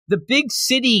off. The big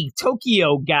city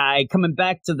Tokyo guy coming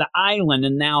back to the island.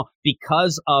 And now,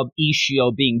 because of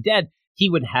Ishio being dead, he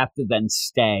would have to then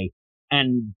stay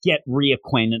and get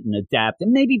reacquainted and adapt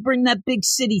and maybe bring that big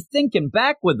city thinking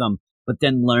back with them, but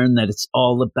then learn that it's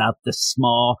all about the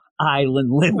small island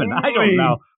living. I don't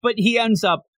know. But he ends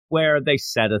up where they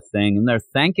set a thing and they're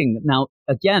thanking. Now,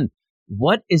 again,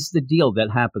 what is the deal that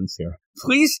happens here?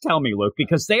 Please tell me, Luke,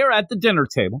 because they are at the dinner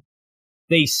table.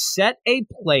 They set a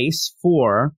place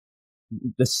for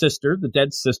the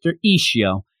dead sister,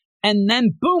 Ishio. And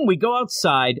then, boom, we go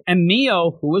outside and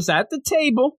Mio, who was at the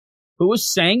table, who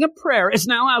was saying a prayer, is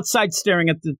now outside staring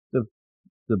at the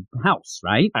house,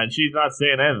 right? And she's not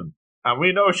saying anything. And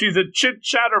we know she's a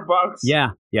chatterbox. Yeah.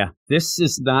 This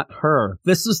is not her.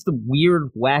 This is the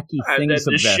weird, wacky things of this.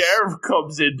 And then the sheriff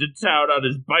comes into town on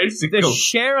his bicycle. The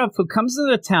sheriff who comes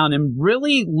into town and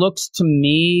really looks to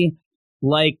me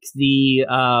like the,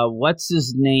 what's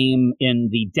his name in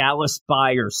the Dallas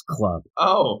Buyers Club?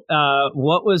 Oh.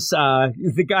 What was,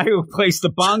 the guy who plays the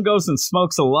bongos and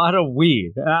smokes a lot of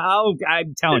weed?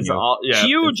 I'm telling you,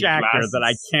 huge actor that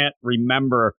I can't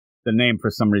remember the name for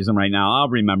some reason right now. I'll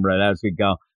remember it as we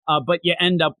go. But you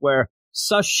end up where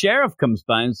Sus Sheriff comes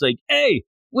by and is like, hey,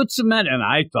 what's the matter? And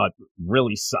I thought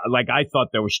I thought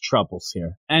there was troubles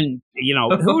here. And,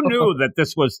 who knew that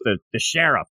this was the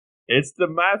sheriff? It's the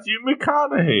Matthew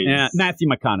McConaughey. Yeah, Matthew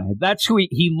McConaughey. That's who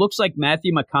he looks like,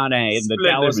 Matthew McConaughey in the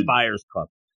Dallas Buyers Club.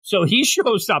 So he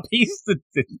shows up. He's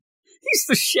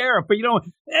the sheriff. But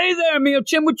hey there, Mio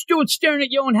Jim, what you doing staring at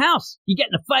your own house? You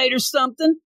getting a fight or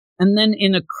something? And then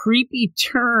in a creepy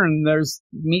turn, there's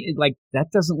me like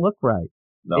that doesn't look right.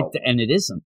 No. And it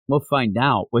isn't. We'll find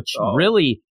out. Which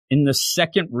really, in the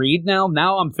second read now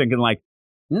I'm thinking like,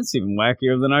 that's even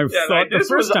wackier than I thought the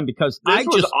first time because this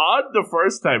was odd the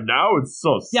first time. Now it's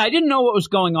sus. Yeah, I didn't know what was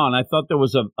going on. I thought there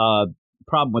was a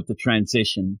problem with the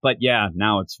transition, but yeah,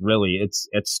 now it's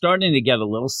starting to get a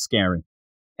little scary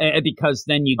because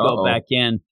then you go back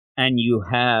in and you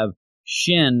have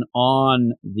Shin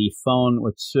on the phone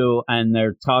with Sue, and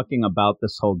they're talking about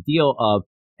this whole deal of,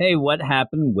 hey, what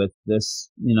happened with this,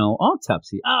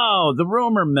 autopsy? Oh, the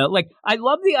rumor mill. Like, I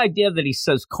love the idea that he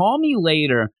says, call me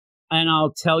later and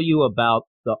I'll tell you about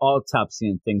the autopsy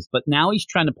and things. But now he's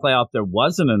trying to play off there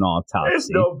wasn't an autopsy. It's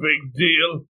no big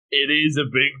deal. It is a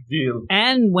big deal.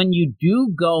 And when you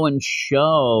do go and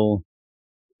show,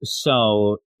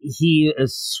 so he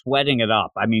is sweating it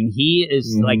up. I mean, he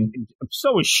is like,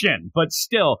 so is Shin, but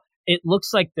still, it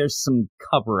looks like there's some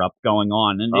cover up going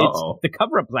on. And it's the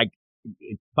cover up like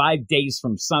 5 ways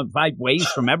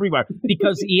from everywhere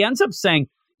because he ends up saying,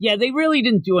 yeah, they really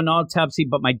didn't do an autopsy,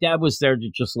 but my dad was there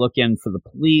to just look in for the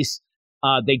police.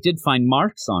 They did find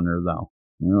marks on her, though.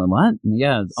 What?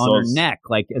 Yeah, on her neck,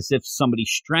 like as if somebody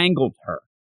strangled her.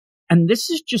 And this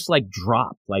is just like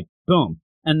dropped, like boom.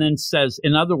 And then says,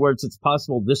 in other words, it's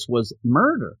possible this was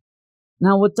murder.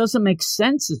 Now, what doesn't make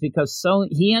sense is because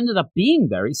he ended up being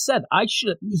there. He said,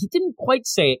 he didn't quite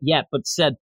say it yet, but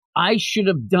said, I should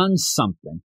have done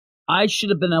something. I should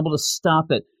have been able to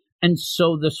stop it. And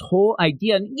so this whole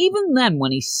idea, and even then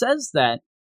when he says that,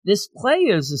 this play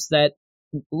is that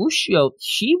Ushio,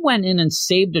 she went in and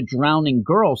saved a drowning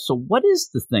girl. So what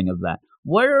is the thing of that?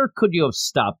 Where could you have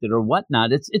stopped it or whatnot?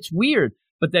 It's weird.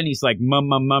 But then he's like,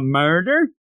 murder?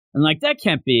 And like, that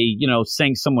can't be,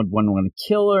 saying someone wouldn't want to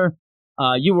kill her.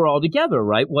 You were all together,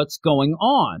 right? What's going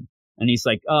on? And he's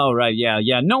like, oh, right,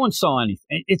 yeah. No one saw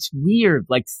anything. It's weird.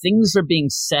 Like, things are being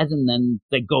said and then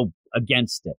they go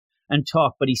against it and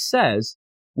talk. But he says,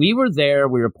 we were there.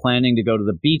 We were planning to go to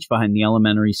the beach behind the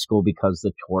elementary school because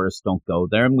the tourists don't go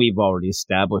there. And we've already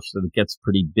established that it gets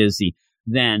pretty busy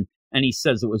then. And he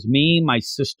says, it was me, my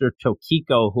sister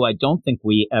Tokiko, who I don't think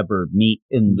we ever meet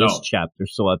in this chapter.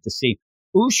 So we'll have to see.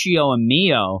 Ushio and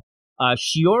Mio,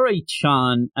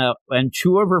 Shiori-chan, and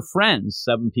 2 of her friends,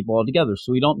 7 people altogether.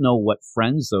 So we don't know what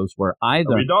friends those were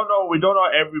either. We don't know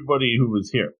everybody who was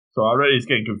here. So already it's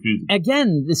getting confusing.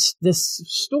 Again, this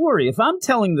story, if I'm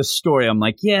telling the story, I'm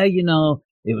like, yeah,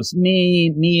 it was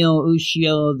me, Mio,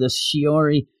 Ushio, the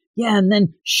Shiori. Yeah, and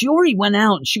then Shiori went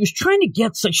out and she was trying to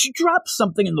get she dropped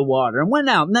something in the water and went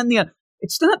out. And then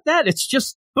it's not that. It's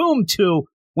just boom to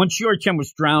when Shiori-chan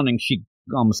was drowning, she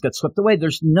almost got swept away.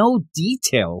 There's no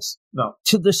details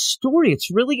to the story. It's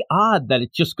really odd that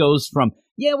it just goes from,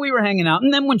 yeah, we were hanging out.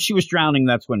 And then when she was drowning,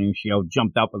 that's when Ushio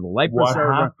jumped out with a life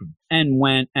preserver and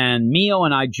went, and Mio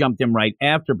and I jumped in right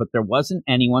after, but there wasn't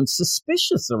anyone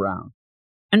suspicious around.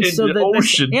 And in so the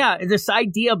ocean. this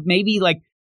idea of maybe like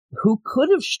who could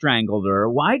have strangled her?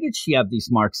 Why did she have these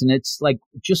marks? And it's like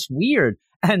just weird.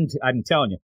 And I'm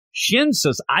telling you, Shin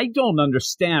says, I don't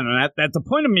understand. And at the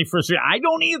point of me first, I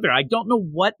don't either. I don't know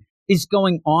what is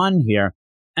going on here.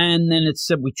 And then it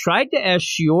said, we tried to ask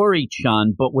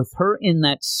Shiori-chan, but with her in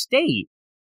that state,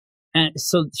 and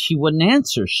so she wouldn't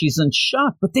answer. She's in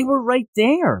shock, but they were right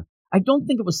there. I don't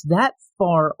think it was that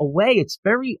far away. It's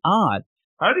very odd.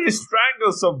 How do you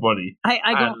strangle somebody?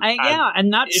 And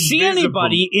not see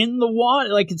anybody in the water.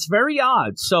 Like, it's very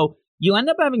odd. So you end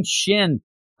up having Shin,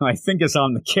 who I think is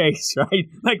on the case, right?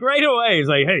 Like right away, he's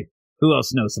like, hey, who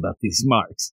else knows about these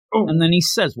marks? Oh. And then he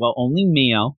says, well, only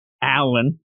Mio,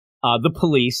 Alan, the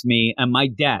police, me, and my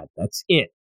dad. That's it.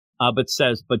 But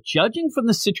judging from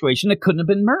the situation, it couldn't have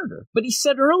been murder. But he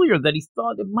said earlier that he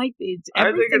thought it might be. I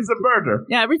think it's a murder.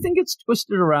 Yeah, everything gets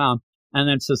twisted around. And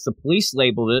then it says the police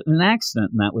labeled it an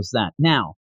accident, and that was that.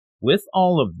 Now, with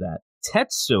all of that,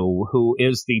 Tetsu, who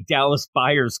is the Dallas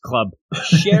Buyers Club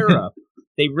sheriff,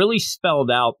 they really spelled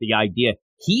out the idea.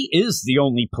 He is the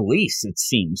only police, it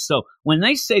seems. So when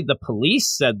they say the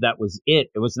police said that was it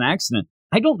was an accident,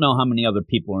 I don't know how many other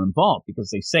people are involved because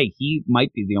they say he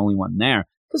might be the only one there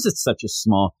because it's such a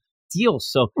small deal.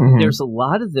 So there's a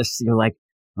lot of this. You're like,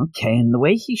 okay. And the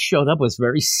way he showed up was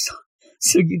very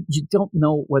so you don't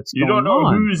know what's going on. You don't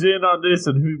know who's in on this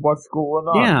and what's going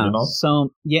on. Yeah. You know?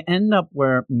 So you end up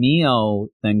where Mio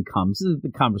then comes. The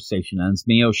conversation ends.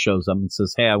 Mio shows up and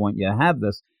says, hey, I want you to have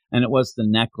this. And it was the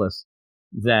necklace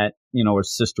that, her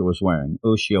sister was wearing.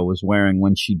 Ushio was wearing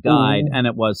when she died. And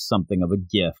it was something of a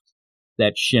gift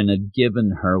that Shin had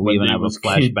given her. We even have a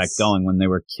flashback going when they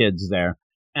were kids there.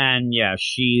 And yeah,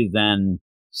 she then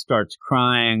starts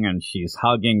crying and she's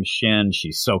hugging Shin.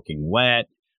 She's soaking wet.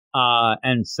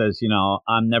 And says,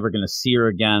 I'm never going to see her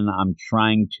again. I'm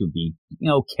trying to be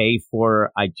okay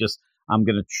for her. I'm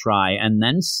going to try. And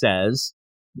then says,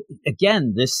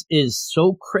 again, this is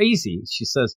so crazy. She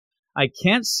says, I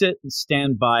can't sit and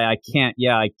stand by. I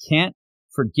can't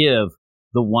forgive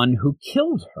the one who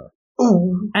killed her.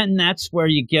 Ooh. And that's where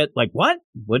you get like, what?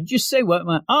 What did you say? What?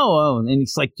 Oh. And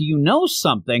he's like, do you know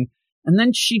something? And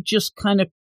then she just kind of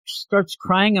starts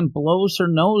crying and blows her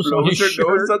nose on his shirt.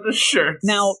 Nose on the shirt.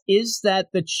 Now, is that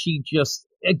she just,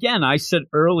 again, I said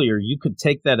earlier, you could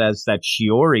take that as that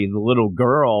Shiori, the little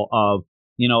girl of,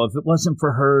 if it wasn't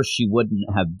for her, she wouldn't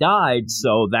have died.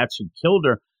 So that's who killed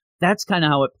her. That's kind of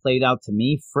how it played out to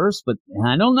me first, but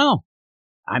I don't know.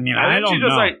 I don't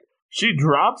know. She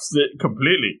drops it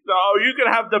completely. No, you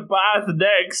can have the bath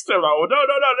next. No.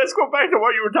 Let's go back to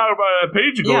what you were talking about a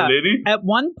page ago, lady. At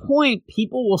one point,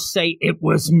 people will say it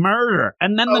was murder.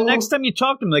 And then the next time you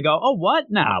talk to them, they go, oh, what?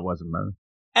 Nah, it wasn't murder.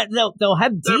 And they'll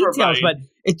have details, but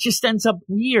it just ends up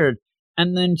weird.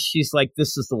 And then she's like,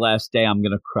 this is the last day I'm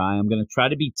going to cry. I'm going to try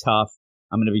to be tough.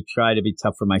 I'm going to try to be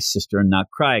tough for my sister and not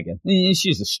cry again.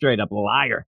 She's a straight up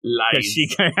liar. Lies.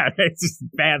 It's just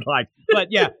bad lie. But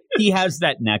yeah, he has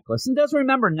that necklace. And does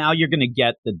remember now you're going to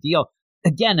get the deal.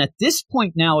 Again, at this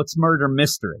point now, it's murder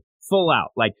mystery. Full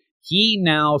out. Like he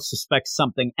now suspects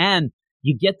something. And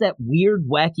you get that weird,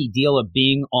 wacky deal of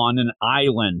being on an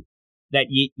island that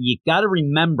you got to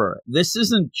remember. This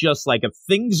isn't just like if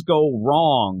things go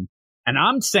wrong. And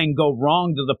I'm saying go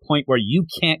wrong to the point where you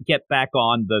can't get back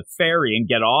on the ferry and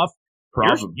get off.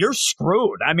 You're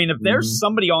screwed. I mean, if there's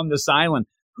somebody on this island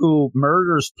who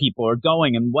murders people or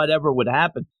going and whatever would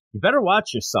happen, you better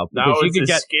watch yourself. Now it's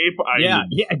Escape Island.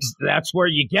 Yeah, that's where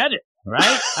you get it,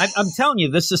 right? I'm telling you,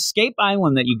 this Escape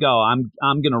Island that you go, I'm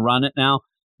going to run it now.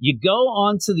 You go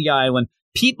onto the island.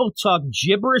 People talk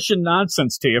gibberish and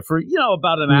nonsense to you for,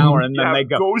 about an hour, and then they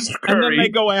go. Ghost curry. And then they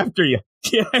go after you.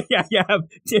 Yeah, you have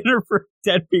dinner for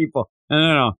dead people. I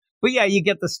don't know. But yeah, you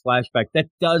get this flashback. That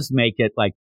does make it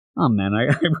like, oh man,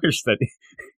 I wish that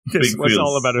this was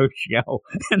all about Ushio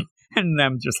and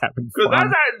them just having fun.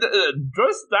 Because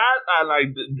just that, and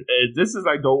like, this is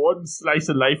like the one slice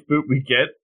of life boot we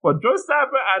get. But just that,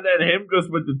 and then him just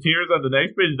with the tears on the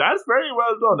next page, that's very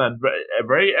well done and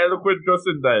very eloquent just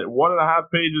in the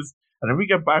 1.5 pages. And then we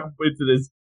get back into this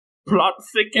plot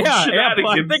thicken plot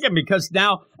shenanigans. thicken, because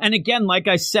now, and again, like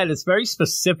I said, it's very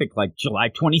specific, like July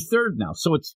 23rd now.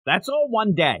 So that's all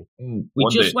one day. We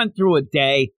One just day. went through a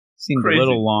day, seemed Crazy. a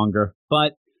little longer,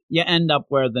 but you end up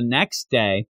where the next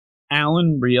day,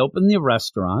 Alan reopened the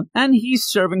restaurant, and he's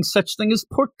serving such thing as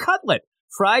pork cutlet,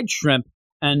 fried shrimp,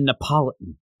 and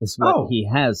Neapolitan is what he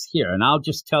has here. And I'll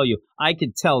just tell you, I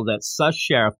could tell that Sus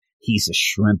Sheriff, he's a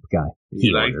shrimp guy.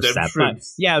 He likes orders them that.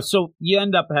 shrimps. Yeah, so you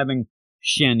end up having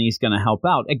Shin, he's going to help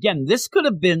out. Again, this could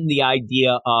have been the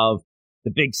idea of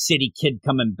the big city kid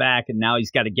coming back, and now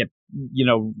he's got to get,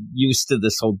 used to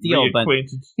this whole deal. But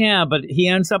yeah, but he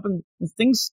ends up and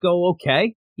things go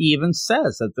okay. He even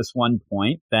says at this one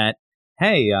point that,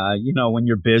 hey, when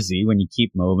you're busy, when you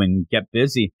keep moving, get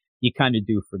busy, you kind of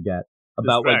do forget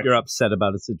about what you're upset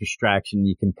about. It's a distraction.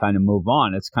 You can kind of move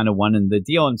on. It's kind of one in the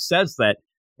deal, and says that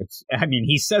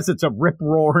he says it's a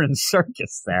rip-roaring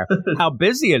circus there, how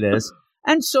busy it is.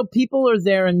 And so people are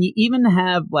there, and you even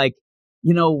have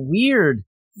weird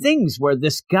things where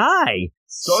this guy,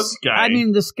 Sus guy.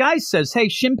 this guy says, hey,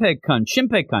 Shinpei-kun.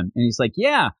 And he's like,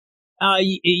 yeah,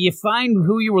 you find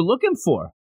who you were looking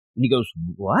for. And he goes,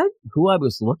 what? Who I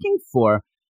was looking for?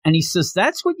 And he says,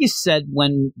 that's what you said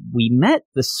when we met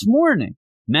this morning.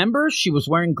 Remember, she was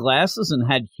wearing glasses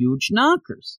and had huge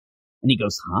knockers. And he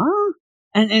goes, huh?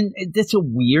 And it's a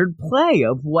weird play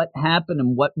of what happened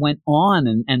and what went on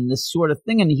and this sort of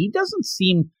thing. And he doesn't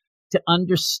seem to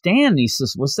understand. He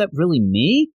says, was that really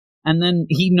me? And then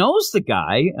he knows the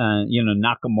guy,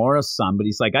 Nakamura-san, but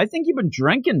he's like, I think you've been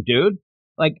drinking, dude.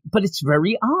 But it's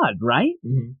very odd, right?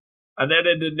 Mm-hmm. And then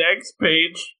in the next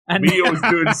page, Mio's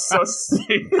doing sus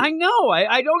things. I know.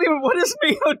 I don't even. What is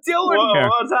Mio doing here?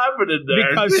 What's happening there?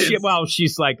 Because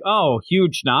she's like, oh,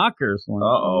 huge knockers.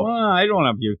 Uh-oh. I don't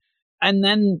have you. And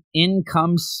then in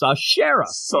comes Sus Sheriff.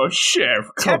 Sus Sheriff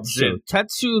comes in.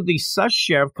 Tetsu, the Sus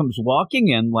Sheriff, comes walking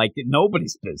in like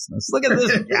nobody's business. Look at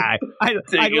this guy. I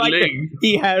like it.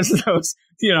 He has those,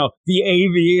 the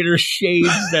aviator shades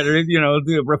that are,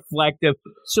 the reflective.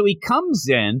 So he comes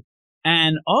in,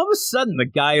 and all of a sudden the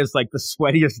guy is like the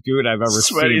sweatiest dude I've ever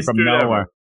seen from nowhere.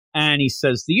 And he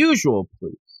says, the usual,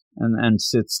 please, and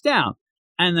sits down.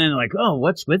 And then like, oh,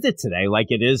 what's with it today? Like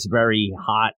it is very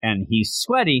hot and he's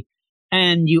sweaty.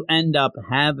 And you end up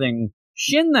having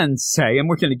Shin then say, and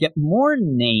we're going to get more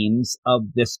names of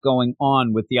this going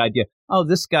on with the idea, oh,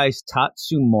 this guy's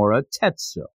Tatsumura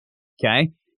Tetsu.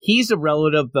 Okay? He's a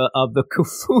relative of the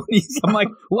Kufunis. I'm like,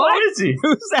 what is he?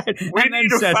 Who's that? We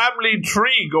need a family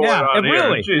tree going on here.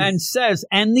 Really. Jeez. And says,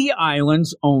 and the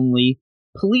island's only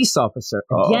police officer.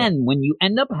 Again, when you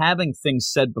end up having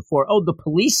things said before, oh, the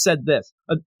police said this,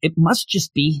 it must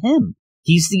just be him.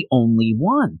 He's the only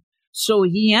one. So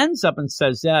he ends up and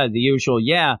says, yeah, the usual,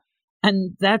 yeah.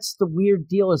 And that's the weird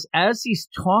deal is as he's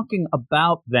talking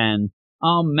about then,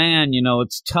 oh man,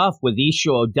 it's tough with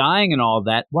Isho dying and all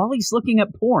that while he's looking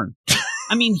at porn.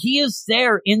 I mean, he is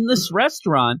there in this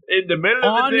restaurant in the middle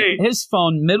of the day, his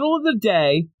phone, middle of the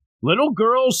day, little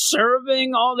girls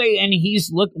serving all day. And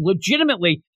he's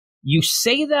legitimately, you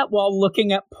say that while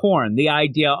looking at porn, the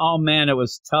idea, oh man, it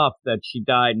was tough that she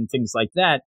died and things like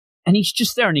that. And he's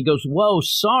just there and he goes, whoa,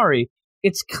 sorry.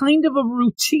 It's kind of a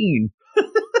routine.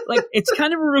 It's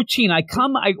kind of a routine. I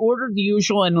order the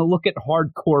usual and I look at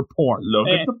hardcore porn. Look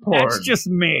at the porn. That's just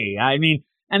me. I mean,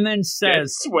 and then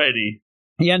says, get sweaty.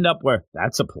 You end up where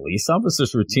that's a police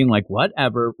officer's routine, like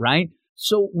whatever, right?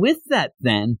 So with that,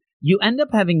 then you end up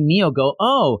having Mio go,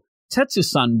 oh,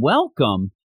 Tetsu-san,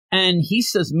 welcome. And he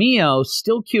says, Mio,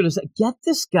 still cute as get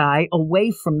this guy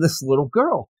away from this little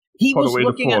girl. He was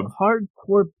looking at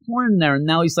hardcore porn there, and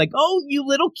now he's like, oh, you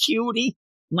little cutie.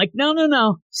 I'm like,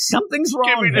 no. Something's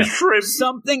wrong. Give me the shrimp.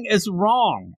 Something is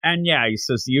wrong. And yeah, he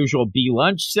says the usual B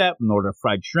lunch set, an order of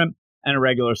fried shrimp, and a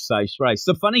regular sized rice.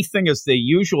 The funny thing is the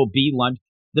usual B lunch,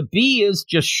 the B is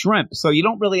just shrimp, so you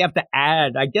don't really have to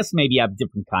add. I guess maybe you have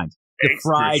different kinds. The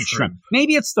fried shrimp.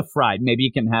 Maybe it's the fried. Maybe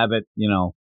you can have it,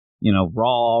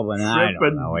 raw, and I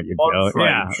don't know what you do.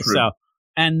 Yeah, shrimp. So.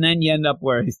 And then you end up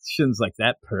where Shin's like,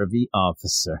 that pervy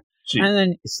officer. Jeez. And then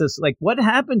he says, like, what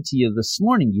happened to you this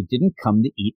morning? You didn't come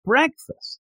to eat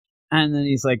breakfast. And then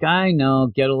he's like, I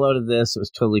know, get a load of this. It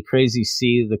was totally crazy.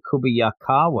 See, the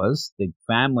Kubayakawas, the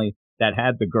family that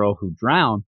had the girl who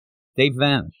drowned, they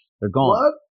vanished. They're gone.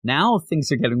 What? Now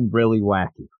things are getting really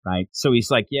wacky, right? So he's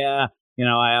like, yeah,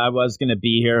 I was going to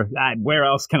be here. Where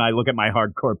else can I look at my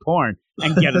hardcore porn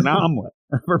and get an omelet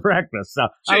for breakfast? So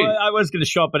I was going to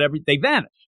show up at they vanished.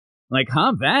 Like,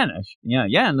 huh? Vanished?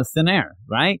 Yeah, in the thin air,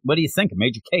 right? What do you think? A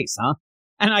major case, huh?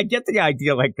 And I get the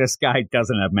idea, like, this guy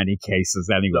doesn't have many cases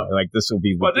anyway. Like, this will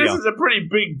be the deal. This is a pretty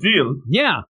big deal.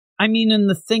 Yeah. I mean, and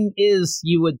the thing is,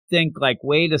 you would think, like,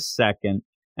 wait a second.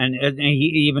 And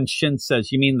he even Shin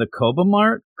says, you mean the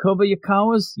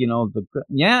Kobayakawas? You know,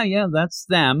 yeah, that's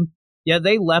them. Yeah,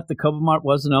 they left. The Koba Mart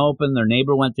wasn't open. Their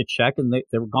neighbor went to check, and they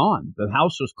were gone. The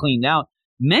house was cleaned out.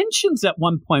 Mentions at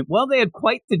one point, well, they had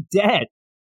quite the debt,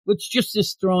 which just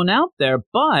is thrown out there.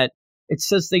 But it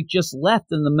says they just left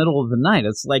in the middle of the night.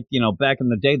 It's like, you know, back in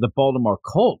the day, the Baltimore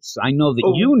Colts. I know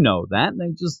that you know that.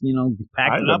 They just, you know,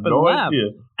 packed it up and left.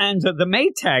 Idea. And the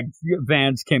Maytag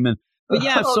vans came in. But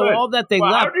yeah, so all that they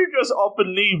left. How do you just up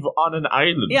and leave on an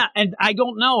island? Yeah, and I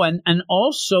don't know. And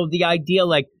also the idea,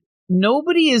 like,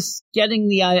 nobody is getting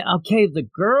the idea. Okay, the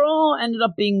girl ended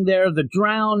up being there, the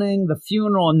drowning, the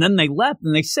funeral, and then they left.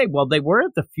 And they say, well, they were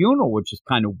at the funeral, which is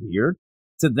kind of weird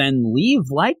to then leave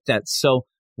like that. So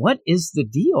what is the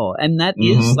deal? And that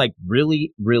is like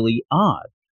really, really odd.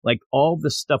 Like all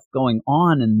the stuff going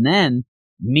on. And then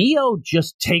Mio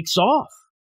just takes off.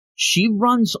 She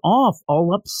runs off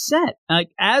all upset. Like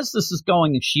as this is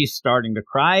going and she's starting to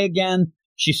cry again,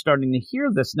 she's starting to hear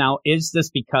this. Now, is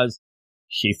this because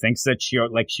she thinks that she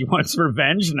wants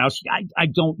revenge? Now, I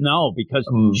don't know, because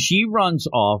she runs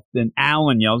off. Then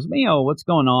Alan yells, Mio, what's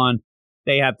going on?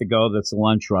 They have to go. That's a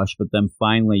lunch rush. But then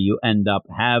finally you end up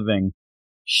having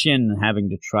Shin having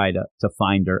to try to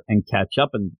find her and catch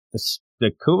up. And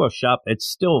the Kubo shop, it's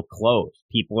still closed.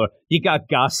 You got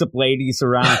gossip ladies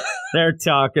around. They're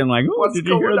talking like, oh, did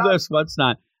you hear this? What's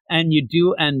not? And you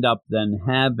do end up then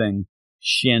having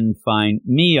Shin find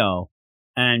Mio.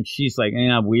 And she's like,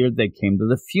 weird. They came to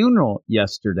the funeral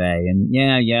yesterday. And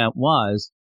yeah, it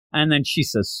was. And then she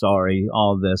says, sorry,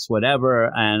 all this, whatever.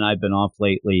 And I've been off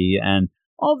lately. And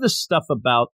all this stuff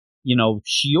about,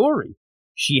 Shiori.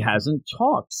 She hasn't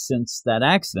talked since that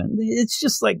accident. It's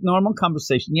just like normal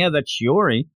conversation. Yeah, that's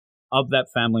Shiori of that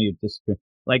family who disappeared.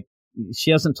 Like,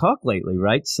 she hasn't talked lately,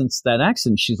 right? Since that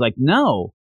accident. She's like,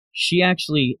 no, she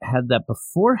actually had that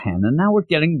beforehand. And now we're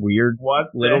getting weird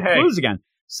little clues again.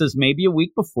 Says maybe a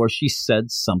week before she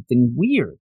said something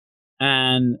weird.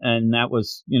 And that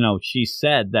was, she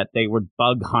said that they were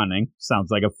bug hunting.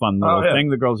 Sounds like a fun little thing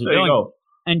the girls are doing. Go.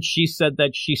 And she said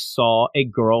that she saw a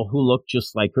girl who looked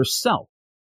just like herself.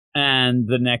 And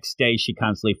the next day she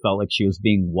constantly felt like she was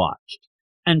being watched.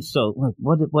 And so, like,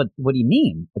 what do you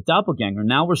mean? A doppelganger?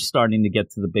 Now we're starting to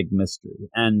get to the big mystery.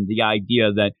 And the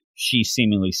idea that she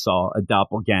seemingly saw a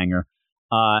doppelganger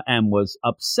and was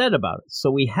upset about it. So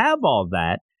we have all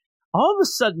that. All of a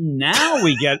sudden now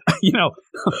we get,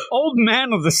 old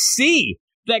man of the sea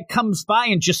that comes by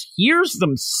and just hears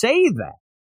them say that.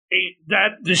 Ain't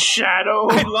that the shadow?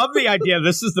 I love the idea.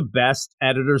 This is the best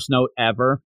editor's note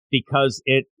ever because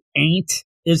it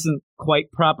isn't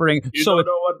quite proper. So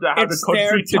it's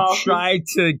there to try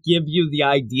to give you the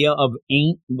idea of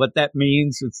ain't, what that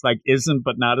means. It's like isn't,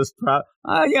 but not as proud.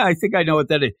 Yeah, I think I know what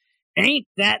that is. Ain't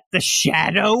that the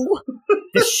shadow?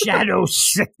 The shadow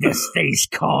sickness, they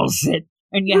calls it.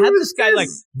 And you have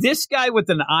this guy with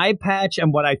an eye patch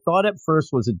and what I thought at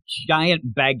first was a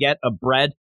giant baguette of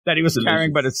bread that he was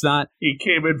carrying, but it's not. He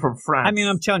came in from France. I mean,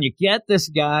 I'm telling you, get this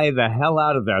guy the hell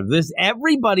out of there.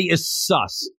 Everybody is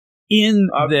sus in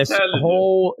this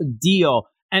whole deal.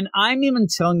 And I'm even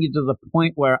telling you to the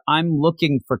point where I'm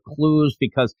looking for clues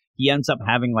because he ends up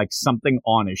having like something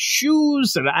on his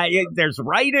shoes and there's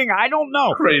writing. I don't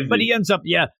know. Crazy. But he ends up,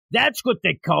 that's what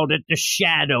they called it. The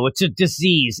shadow. It's a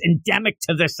disease endemic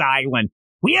to this island.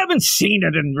 We haven't seen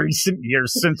it in recent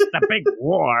years since the big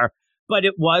war. But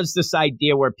it was this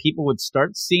idea where people would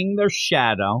start seeing their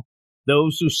shadow.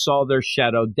 Those who saw their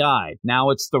shadow died.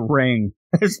 Now it's the ring.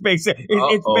 It's basically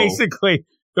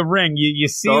the ring. You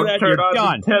see that, you're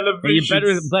done. You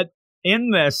better, but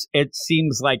in this, it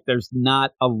seems like there's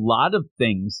not a lot of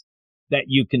things that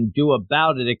you can do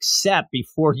about it, except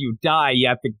before you die, you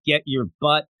have to get your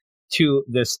butt to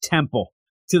this temple,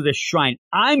 to the shrine.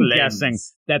 I'm guessing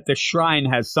that the shrine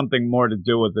has something more to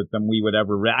do with it than we would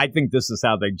ever I think this is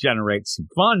how they generate some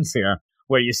funds here,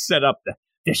 where you set up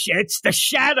it's the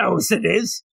shadows, it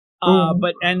is.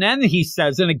 And then he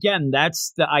says, and again,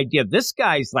 that's the idea. This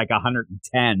guy's like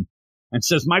 110 and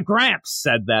says, my gramps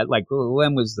said that. Like,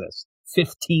 when was this?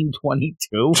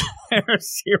 1522?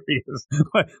 Serious.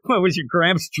 What was your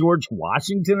gramps, George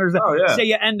Washington or something? Oh, yeah. So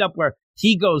you end up where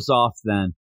he goes off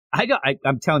then.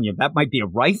 I'm telling you, that might be a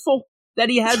rifle that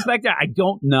he has back there. I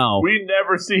don't know. We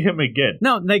never see him again.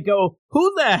 No, they go,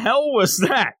 who the hell was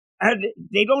that? And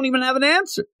they don't even have an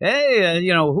answer. Hey,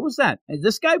 who was that? And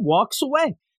this guy walks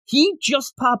away. He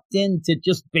just popped in to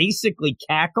just basically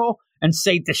cackle and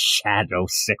say the shadow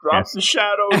sickness. Drop the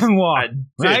shadows and walk,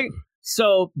 right?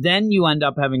 So then you end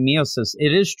up having Mio says,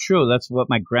 it is true. That's what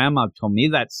my grandma told me,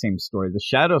 that same story, the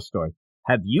shadow story.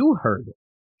 have you heard it?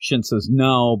 Shin says,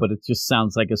 no, but it just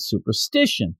sounds like a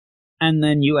superstition. And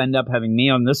then you end up having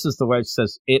Mio, and this is the way it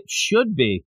says, it should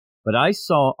be. But I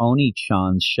saw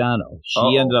Oni-chan's shadow.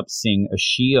 She ended up seeing a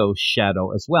Shio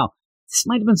shadow as well. This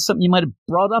might have been something you might have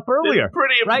brought up earlier. It's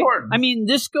pretty right? important. I mean,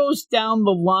 this goes down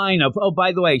the line of, oh,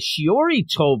 by the way, Shiori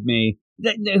told me,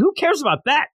 who cares about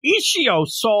that? Ishio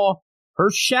saw her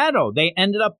shadow. They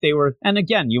ended up, and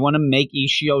again, you want to make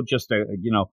Ishio just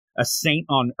a saint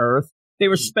on earth. They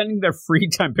were spending their free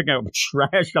time picking up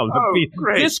trash on the beach.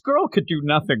 Great. This girl could do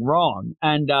nothing wrong.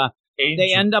 And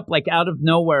they end up like out of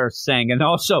nowhere saying, and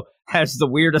also has the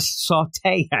weirdest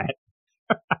saute hat.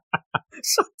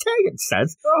 Saute, it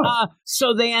says.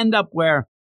 So they end up where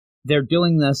they're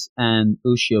doing this, and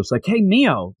Ushio's like, hey,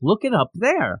 Mio, look it up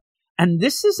there. And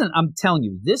this isn't, I'm telling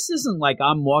you, this isn't like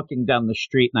I'm walking down the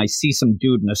street and I see some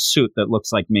dude in a suit that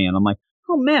looks like me. And I'm like,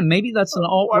 oh, man, maybe that's an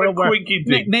alt-world where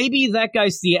maybe that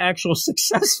guy's the actual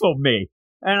successful me.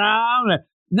 And I don't know.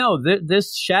 No,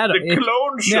 this shadow. The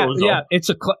clone shows up. Yeah, it's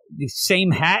the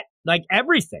same hat, like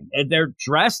everything. And they're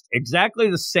dressed exactly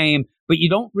the same, but you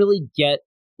don't really get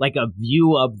like a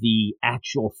view of the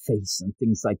actual face and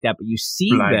things like that. But you see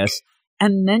this,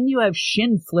 and then you have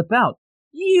Shin flip out.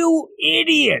 You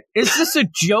idiot! Is this a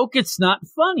joke? It's not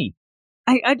funny.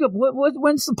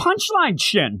 When's the punchline,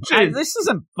 Shin? This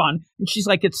isn't fun. And she's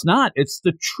like, it's not. It's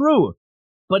the truth.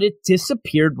 But it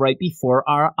disappeared right before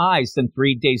our eyes. Then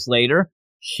 3 days later,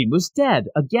 she was dead.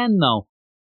 Again, though,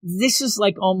 this is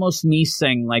like almost me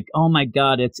saying, like, oh my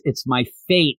God, it's my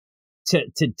fate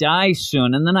to die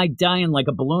soon. And then I die in like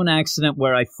a balloon accident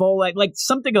where I fall like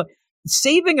something.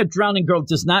 Saving a drowning girl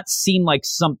does not seem like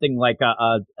something like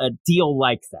a deal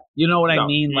like that. You know what I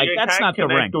mean? Like, that's not the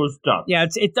ring. Those dots. Yeah,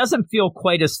 it doesn't feel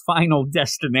quite as Final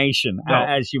Destination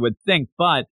as you would think.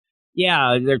 But,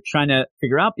 yeah, they're trying to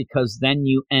figure out, because then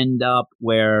you end up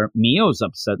where Mio's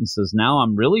upset and says, now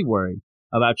I'm really worried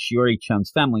about Shiori-chan's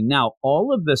family. Now,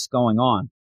 all of this going on,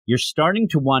 you're starting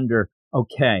to wonder,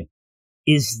 okay,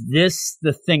 is this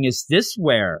the thing? Is this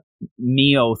where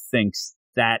Mio thinks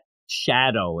that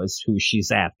shadow is who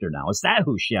she's after now? Is that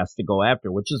who she has to go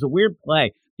after? Which is a weird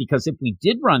play, because if we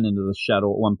did run into the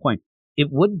shadow at one point, it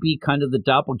would be kind of the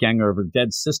doppelganger of her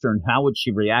dead sister, and how would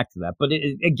she react to that? But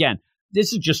again,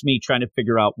 this is just me trying to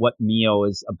figure out what Mio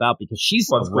is about, because she's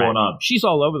what's going on. She's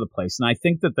all over the place, and I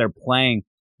think that they're playing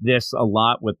this a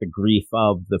lot with the grief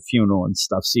of the funeral and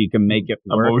stuff, so you can make it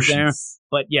work Emotions. there.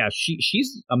 But yeah,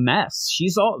 she's a mess.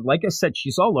 She's all, like I said,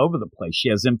 she's all over the place. She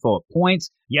has info at points.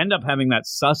 You end up having that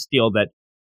sus deal that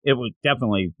it was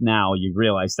definitely, now you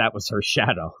realize that was her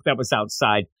shadow that was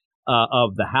outside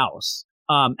of the house.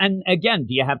 And again,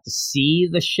 do you have to see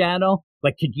the shadow?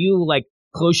 Like, could you like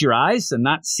close your eyes and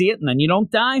not see it, and then you don't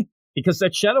die? Because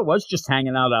that shadow was just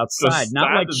hanging out outside,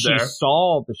 not like she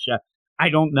saw the shadow. I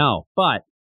don't know, but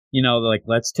you know, like,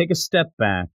 let's take a step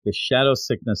back. The shadow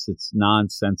sickness, it's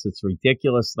nonsense. It's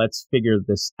ridiculous. Let's figure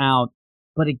this out.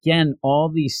 But again,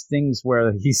 all these things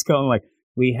where he's going like,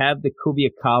 we have the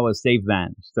Kubiyakawas, they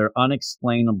vanished. They're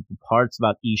unexplainable parts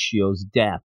about Ishio's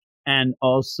death. And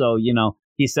also, you know,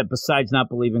 he said, besides not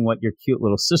believing what your cute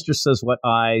little sister says, what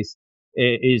eyes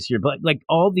is your blood? Like,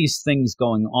 all these things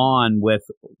going on with,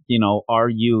 you know, are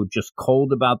you just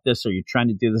cold about this? Are you trying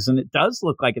to do this? And it does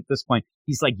look like at this point,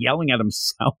 he's like yelling at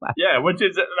himself. Yeah, which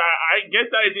is, I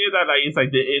get the idea that like, it's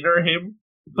like the inner him.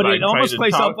 But like, it almost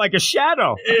plays off like a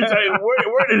shadow. It's like,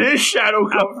 where did his shadow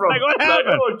come from? Like, what happened?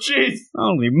 Like, oh, jeez.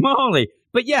 Holy moly.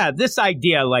 But yeah, this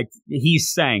idea, like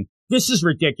he's saying, this is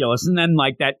ridiculous. And then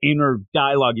like that inner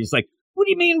dialogue is like, what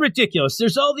do you mean ridiculous?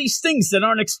 There's all these things that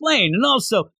aren't explained. And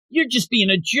also, you're just being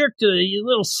a jerk to your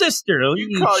little sister.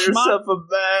 You call yourself a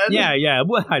man? Yeah.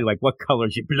 Well, I like, what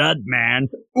color's your blood, man?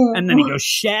 Ooh. And then he goes,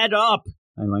 shut up.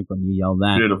 I like when you yell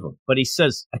that. Beautiful. But he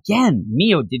says, again,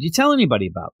 Mio, did you tell anybody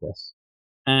about this?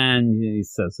 And he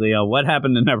says, what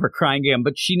happened to Never Crying Again?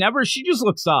 But she just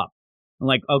looks up. I'm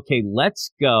like, okay,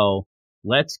 let's go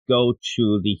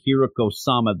to the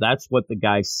Hiroko-sama. That's what the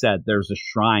guy said. There's a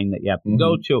shrine that you have to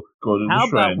go to. How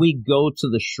about we go to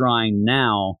the shrine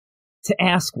now to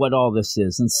ask what all this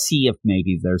is and see if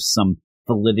maybe there's some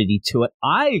validity to it?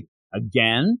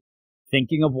 Again,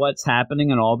 thinking of what's happening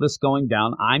and all this going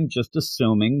down, I'm just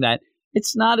assuming that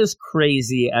it's not as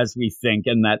crazy as we think,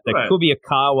 and that the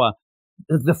Kubiyakawa,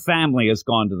 the family has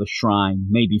gone to the shrine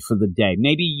maybe for the day.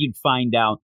 Maybe you'd find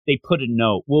out they put a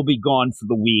note, we'll be gone for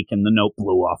the week, and the note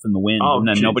blew off in the wind, and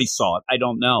then nobody saw it. I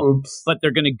don't know. Oops. But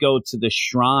they're going to go to the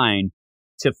shrine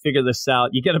to figure this out.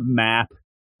 You get a map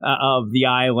of the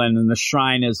island, and the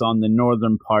shrine is on the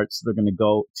northern part, so they're going to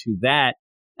go to that.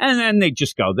 And then they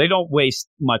just go. They don't waste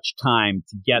much time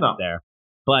to get there.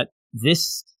 But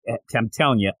this, I'm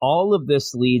telling you, all of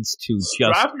this leads to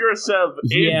Strap yourself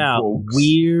in, folks.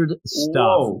 weird stuff.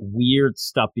 Whoa. Weird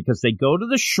stuff, because they go to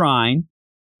the shrine,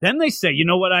 then they say, you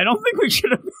know what, I don't think we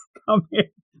should have come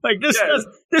here. Like,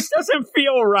 this doesn't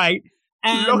feel right.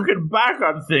 And looking back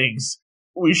on things,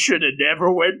 we should have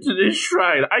never went to this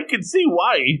shrine. I can see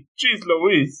why. Jeez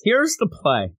Louise. here's the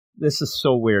play. This is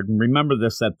so weird. And remember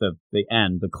this at the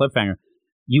end, the cliffhanger.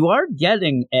 You are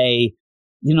getting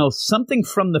something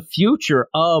from the future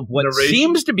of what Narration.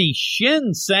 seems to be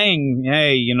Shin saying,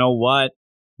 hey, you know what?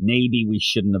 Maybe we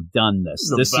shouldn't have done this.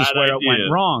 It's a This is bad where it idea. went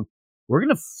wrong. We're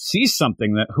going to see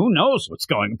something that who knows what's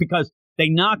going, because they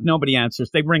knock, nobody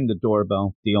answers. They ring the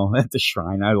doorbell deal at the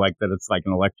shrine. I like that it's like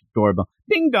an electric doorbell.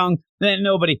 Ding dong. Then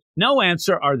no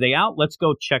answer. Are they out? Let's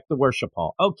go check the worship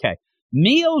hall. Okay.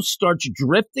 Mio starts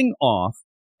drifting off,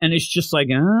 and it's just like,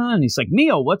 and he's like,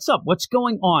 Mio, what's up? What's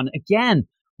going on? Again,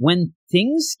 when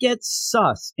things get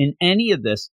sus in any of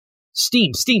this,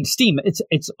 steam.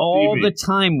 It's all Steamy. the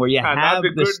time where you And have not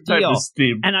the this good type deal. of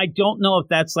steam. And I don't know if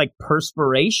that's like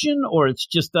perspiration or it's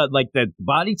just like the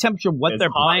body temperature, what It's they're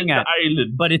hot playing in at. the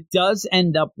island. But it does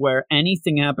end up where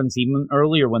anything happens, even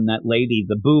earlier when that lady,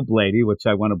 the boob lady, which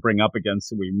I want to bring up again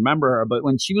so we remember her, but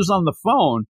when she was on the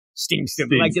phone, steam.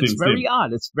 Like, it's very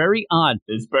odd. It's very odd.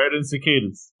 It's better than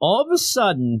cicadas. All of a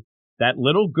sudden, that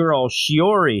little girl,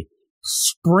 Shiori,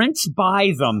 sprints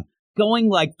by them, going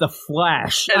like the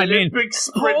Flash. Olympic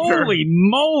sprinter. Holy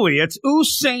moly, it's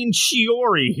Usain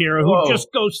Shiori here, who Whoa. just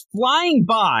goes flying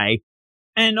by,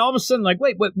 and all of a sudden, like,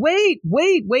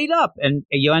 wait up. And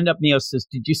you end up, Neo says,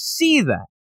 did you see that?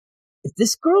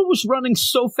 This girl was running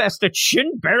so fast that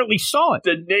Shin barely saw it.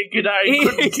 The naked eye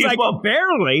couldn't It's keep like, up.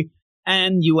 barely.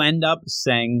 And you end up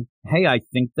saying, hey, I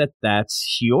think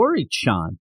that's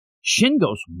Shiori-chan. Shin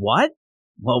goes, what?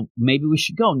 Well, maybe we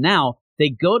should go. Now, they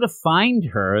go to find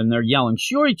her, and they're yelling,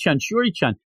 Shiori-chan,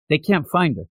 Shiori-chan. They can't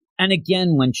find her. And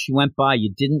again, when she went by,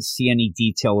 you didn't see any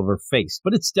detail of her face.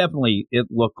 But it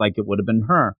looked like it would have been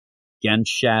her. Again,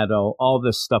 shadow, all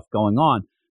this stuff going on.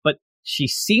 But she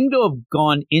seemed to have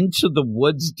gone into the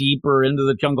woods deeper, into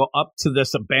the jungle, up to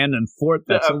this abandoned fort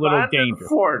that's a little dangerous.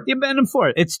 The abandoned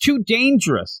fort. It's too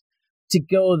dangerous to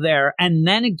go there. And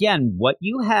then again, what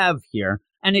you have here,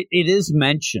 and it is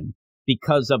mentioned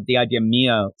because of the idea,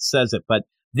 Mia says it, but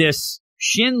this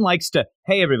Shin likes to,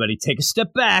 hey, everybody, take a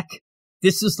step back.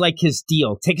 This is like his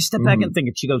deal. Take a step back and think.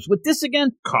 And she goes, with this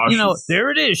again? Cautious. There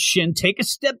it is, Shin. Take a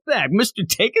step back. Mister,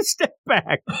 take a step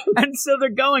back. And so they're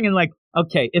going and like,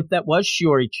 okay, if that was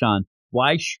Shiori-chan,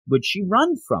 why would she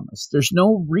run from us? There's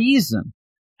no reason.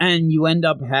 And you end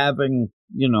up having,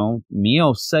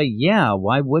 Mio say, yeah,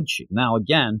 why would she? Now,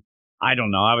 again, I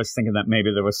don't know. I was thinking that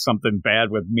maybe there was something bad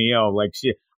with Mio. Like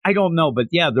I don't know. But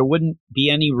yeah, there wouldn't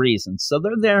be any reason. So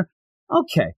they're there.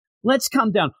 Okay, let's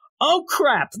calm down. Oh,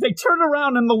 crap. They turn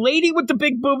around and the lady with the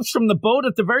big boobs from the boat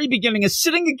at the very beginning is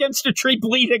sitting against a tree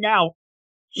bleeding out.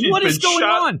 What is going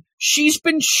on? She's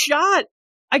been shot.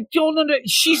 I don't know.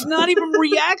 She's not even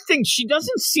reacting. She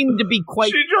doesn't seem to be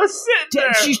quite. She's just sitting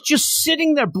there. She's just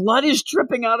sitting there. Blood is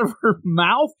dripping out of her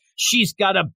mouth. She's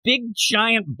got a big,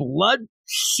 giant blood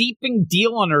seeping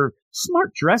deal on her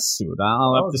smart dress suit,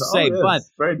 I'll have to say. But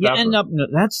you end up,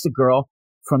 that's the girl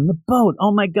from the boat.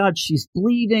 Oh my God, she's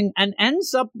bleeding, and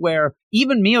ends up where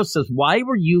even Mio says, why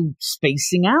were you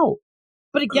spacing out?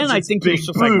 But again, I think it's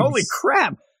just like, holy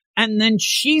crap. And then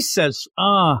she says,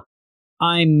 I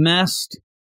messed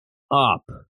up.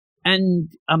 And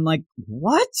I'm like,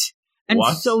 what? And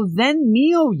so then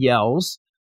Mio yells,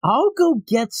 I'll go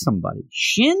get somebody.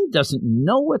 Shin doesn't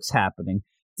know what's happening.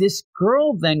 This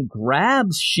girl then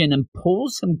grabs Shin and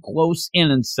pulls him close in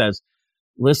and says,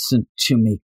 listen to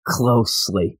me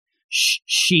closely.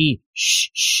 She,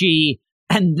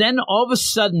 and then all of a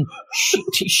sudden,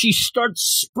 she starts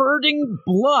spurting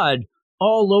blood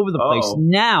all over the place.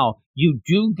 Now, you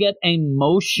do get a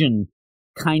motion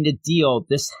kind of deal.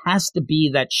 This has to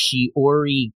be that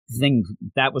Shiori thing.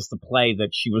 That was the play, that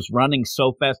she was running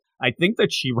so fast. I think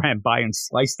that she ran by and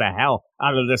sliced the hell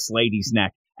out of this lady's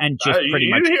neck and just pretty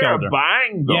much killed her.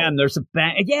 Bang, though. Yeah, and there's a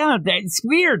bang. Yeah, it's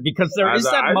weird because there is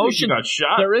that motion. Got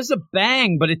shot. There is a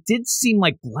bang, but it did seem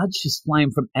like blood's just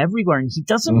flying from everywhere, and he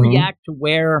doesn't react to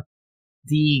where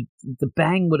the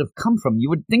bang would have come from. You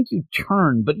would think you'd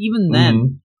turn, but even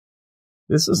then,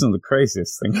 this isn't the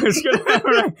craziest thing.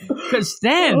 Because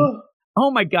then,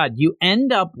 oh my God, you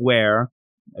end up where,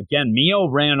 again, Mio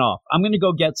ran off. I'm going to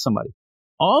go get somebody.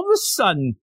 All of a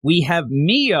sudden, we have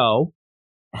Mio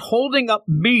holding up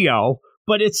Mio,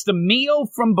 but it's the Mio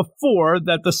from before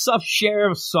that the sus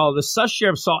sheriff saw. The sus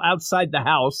sheriff saw outside the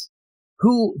house,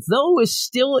 who, though, is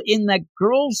still in that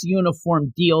girl's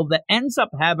uniform deal that ends up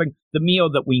having the Mio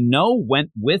that we know went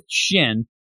with Shin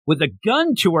with a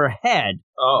gun to her head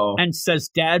and says,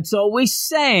 Dad's always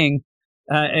saying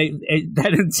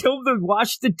that until they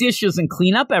wash the dishes and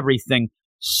clean up everything,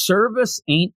 service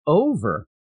ain't over.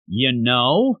 You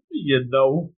know?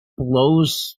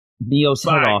 Blows Mio's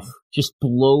head off. Just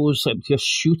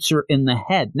shoots her in the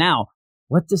head. Now,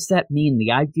 what does that mean?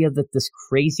 The idea that this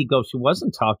crazy ghost who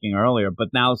wasn't talking earlier, but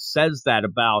now says that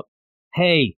about,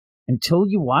 hey, until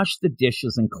you wash the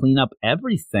dishes and clean up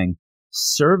everything,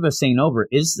 service ain't over.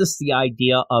 Is this the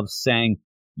idea of saying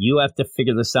you have to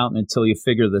figure this out, and until you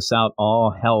figure this out,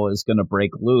 all hell is going to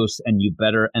break loose and you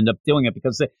better end up doing it?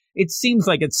 Because it seems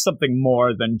like it's something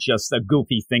more than just a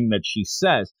goofy thing that she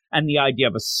says. And the idea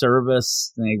of a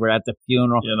service, they were at the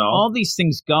funeral, all these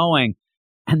things going.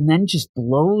 And then just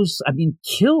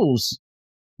kills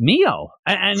Mio.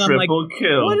 And I'm like,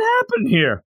 kill. What happened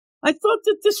here? I thought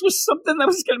that this was something that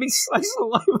was going to be sliced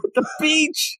alive at the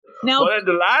beach. Now, in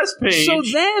the last page.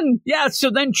 So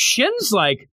then Shin's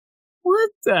like, what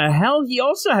the hell? He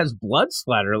also has blood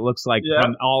splatter, it looks like,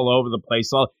 from all over the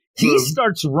place. He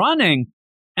starts running,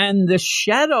 and the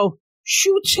shadow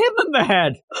shoots him in the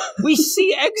head. We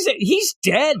see exit. He's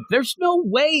dead. There's no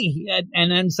way.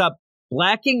 And ends up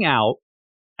blacking out.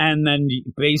 And then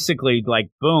basically, like,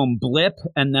 boom, blip,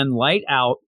 and then light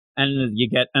out, and you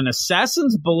get an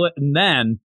assassin's bullet, and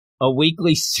then a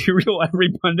weekly serial every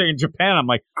Monday in Japan. I'm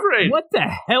like, great. What the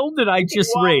hell did I just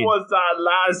read? What was that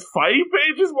last 5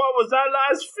 pages? What was that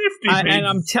last 50 pages? And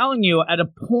I'm telling you, at a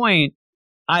point,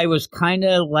 I was kind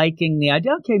of liking the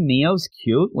idea. Okay, Mio's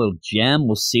cute, little gem.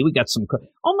 We'll see. We got some,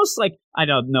 almost like, I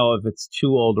don't know if it's too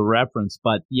old a reference,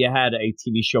 but you had a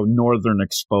TV show, Northern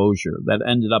Exposure, that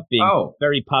ended up being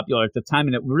very popular at the time.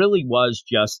 And it really was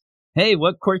just, hey,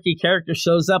 what quirky character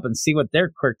shows up and see what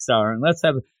their quirks are. And let's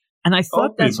have, and I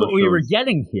thought that's what we were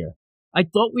getting here. I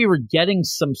thought we were getting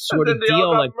some sort of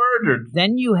deal like murdered.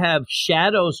 Then you have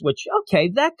shadows, which, okay,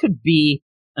 that could be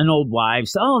an old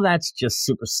wives. Oh, that's just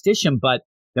superstition. But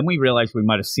then we realize we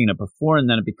might have seen it before, and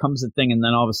then it becomes a thing, and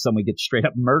then all of a sudden we get straight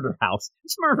up Murder House.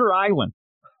 It's Murder Island.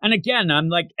 And again, I'm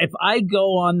like, if I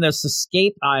go on this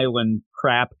Escape Island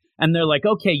crap, and they're like,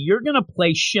 okay, you're going to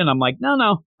play Shin, I'm like,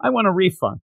 no, I want a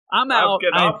refund. I'm out.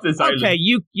 Get off this island. Okay,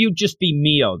 you just be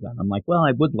Mio then. I'm like, well,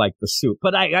 I would like the suit,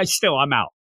 but I'm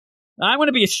out. I want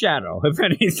to be a shadow, if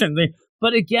anything.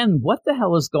 But again, what the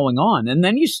hell is going on? And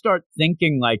then you start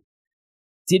thinking, like,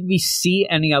 did we see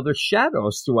any other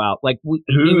shadows throughout? Like,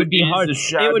 it would be hard.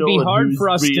 It would be hard for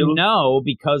us to know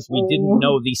because we didn't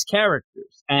know these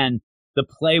characters. And the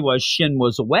play was Shin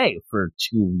was away for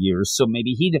 2 years, so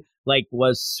maybe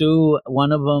was Sue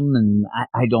one of them? And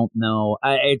I don't know.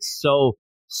 It's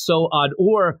so odd.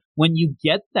 Or when you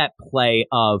get that play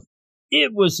of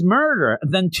it was murder,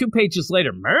 and then 2 pages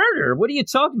later, murder. What are you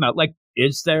talking about? Like,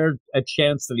 is there a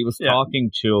chance that he was talking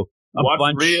to a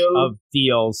bunch of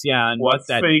deals, and what's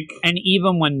fake? And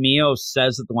even when Mio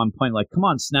says at the one point, like, "Come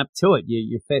on, snap to it,"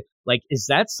 you're like, is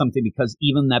that something? Because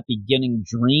even that beginning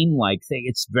dream-like thing,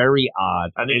 it's very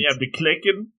odd. And then you have the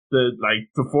clicking,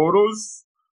 the photos.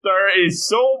 There is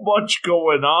so much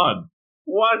going on.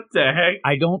 What the heck?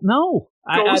 I don't know.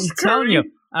 I'm telling you,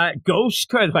 Ghost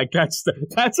Curry, like that's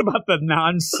about the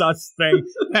non-sus thing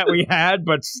that we had,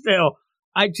 but still,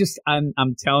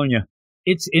 I'm telling you,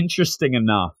 it's interesting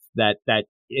enough that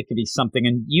it could be something.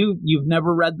 And you've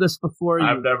never read this before?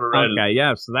 I've never read it. Okay,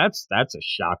 yeah, so that's a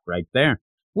shock right there.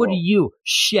 What are you,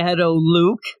 Shadow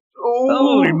Luke? Oh.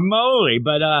 Holy moly!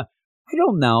 But I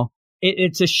don't know.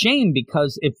 It's a shame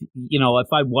because if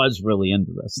I was really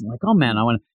into this, I'm like, oh man, I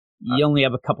want to. You only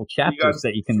have a couple chapters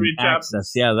that you can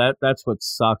access. Yeah, that's what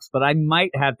sucks. But I might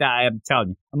have to. I'm telling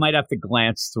you, I might have to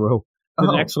glance through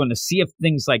the next one to see if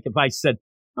things like if I said,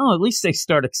 oh, at least they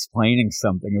start explaining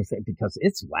something, because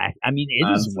it's wacky. I mean, it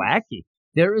is wacky.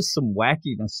 There is some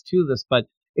wackiness to this, but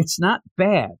it's not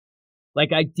bad.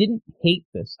 Like, I didn't hate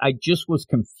this. I just was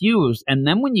confused. And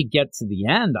then when you get to the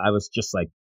end, I was just like,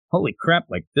 holy crap,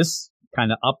 like this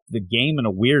kind of upped the game in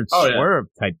a weird swerve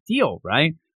type deal,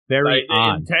 right? Very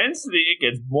odd. The intensity, it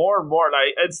gets more and more.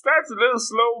 Like, it starts a little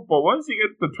slow, but once you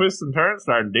get the twists and turns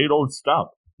starting, they don't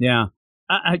stop. Yeah.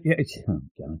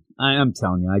 I'm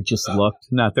telling you, I just looked.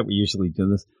 Not that we usually do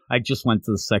this. I just went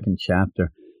to the second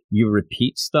chapter. You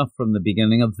repeat stuff from the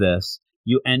beginning of this.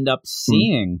 You end up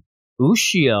seeing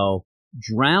Ushio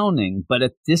drowning, but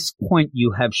at this point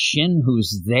you have Shin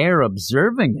who's there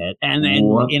observing it, and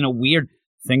in a weird,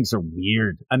 things are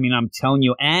weird. I mean, I'm telling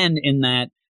you, and in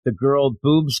that the girl,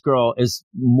 Boobs Girl, is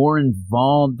more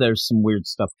involved. There's some weird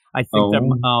stuff. I think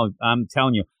I'm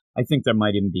telling you, I think there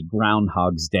might even be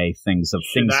Groundhog's Day things of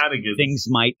Shenanigans. things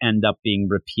might end up being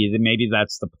repeated. Maybe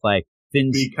that's the play.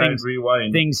 We can't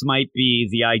rewind. Things might be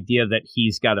the idea that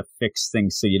he's got to fix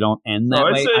things so you don't end that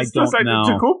way. It's just like know.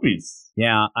 the Tacopis.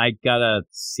 Yeah, I gotta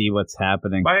see what's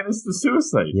happening. Minus the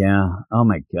suicide. Yeah. Oh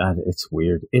my God, it's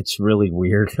weird. It's really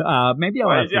weird. Maybe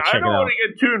I'll have to check it out. I don't want to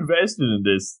get too invested in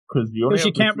this because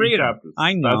you can't read chapters.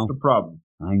 I know. That's the problem.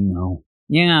 I know.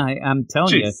 Yeah, I'm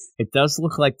telling you, it does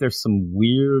look like there's some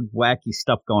weird, wacky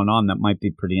stuff going on that might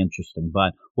be pretty interesting.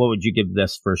 But what would you give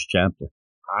this first chapter?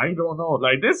 I don't know.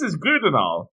 Like, this is good and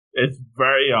all. It's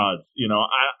very odd. You know,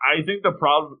 I think the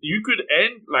problem, you could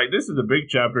end, like, this is a big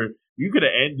chapter. You could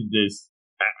have ended this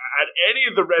at any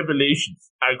of the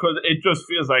revelations because it just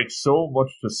feels like so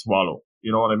much to swallow.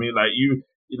 You know what I mean?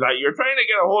 You're trying to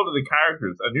get a hold of the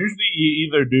characters, and usually you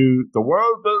either do the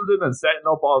world building and setting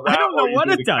up all that. I don't know what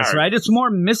it does, right? It's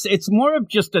more of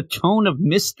just a tone of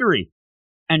mystery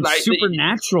and like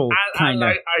supernatural kind of.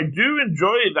 I do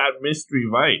enjoy that mystery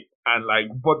vibe, and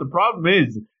but the problem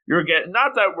is you're getting,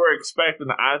 not that we're expecting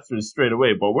the answers straight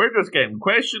away, but we're just getting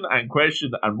question and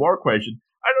question and more question.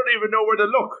 I don't even know where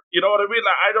to look. You know what I mean?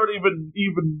 Like, I don't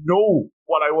even know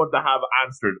what I want to have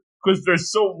answered because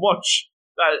there's so much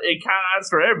that it can't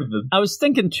answer everything. I was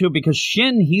thinking too, because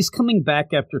Shin, he's coming back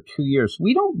after 2 years.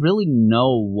 We don't really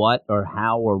know what or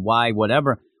how or why,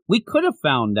 whatever. We could have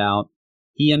found out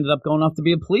he ended up going off to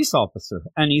be a police officer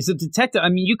and he's a detective. I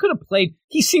mean, you could have played,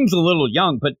 he seems a little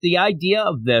young, but the idea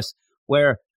of this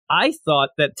where I thought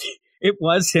that it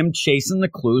was him chasing the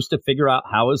clues to figure out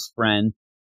how his friend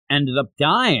ended up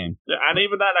dying. And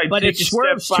even that, but it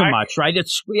swerves too much, right?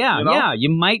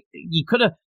 You could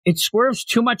have. It swerves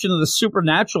too much into the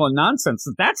supernatural and nonsense.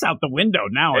 That's out the window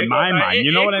now in my mind.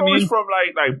 You know what I mean? It goes from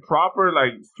like proper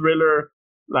thriller,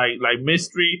 like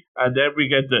mystery, and then we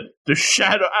get the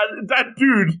shadow, and that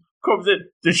dude comes in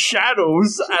the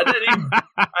shadows, and then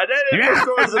it just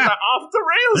goes in off the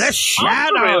rails. The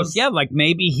shadows, yeah, like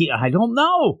maybe I don't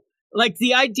know. Like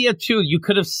the idea too, you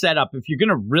could have set up, if you're going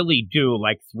to really do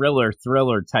like thriller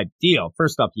type deal.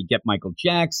 First off, you get Michael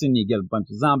Jackson, you get a bunch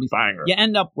of zombies. Banger. You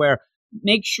end up where,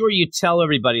 make sure you tell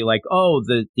everybody like, oh,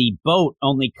 the boat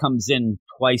only comes in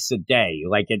twice a day.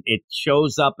 Like it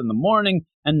shows up in the morning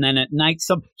and then at night.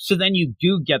 So then you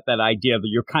do get that idea that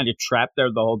you're kind of trapped there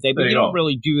the whole day, but you don't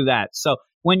really do that. So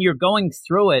when you're going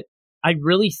through it, I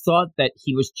really thought that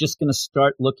he was just going to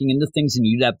start looking into things and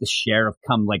you'd have the sheriff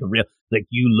come like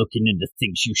you looking into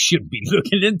things you shouldn't be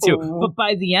looking into. Oh. But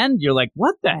by the end, you're like,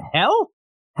 what the hell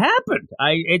happened?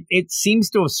 It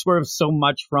seems to have swerved so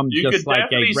much from just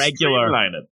like a regular.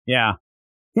 It. Yeah.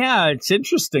 Yeah, it's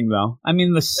interesting though. I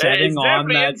mean, the setting on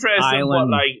that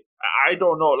island. But I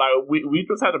don't know. Like we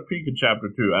just had a peek at chapter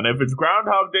 2, and if it's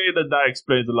Groundhog Day, then that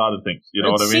explains a lot of things. You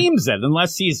know what I mean? It seems it,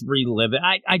 unless he's reliving.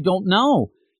 I don't know.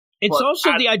 It's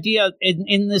also the idea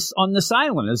on this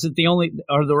island. Is it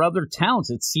are there other towns?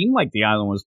 It seemed like the island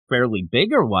was fairly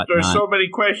big or whatnot. There's so many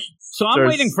questions. So I'm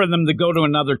waiting for them to go to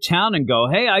another town and go,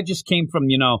 hey, I just came from,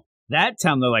 that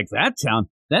town. They're like, that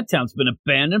town's been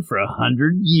abandoned for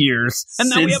 100 years. And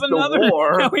now we have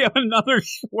another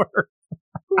swerve.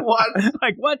 What?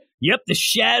 Like what? Yep, the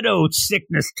shadow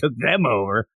sickness took them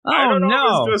over. Oh, I don't know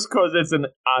no. If it's just because it's an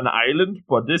island,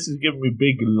 but this is giving me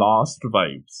big Lost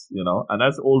vibes, and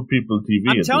that's old people TV.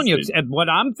 I'm telling you, what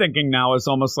I'm thinking now is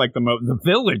almost like the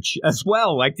Village as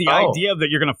well. Like the idea that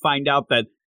you're going to find out that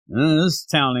this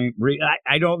town ain't real.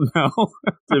 I don't know.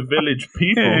 The Village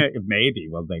people. Maybe.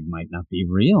 Well, they might not be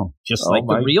real. Just like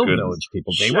the real Village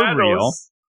people. They were real.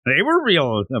 They were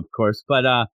real, of course. But,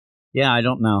 yeah, I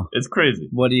don't know. It's crazy.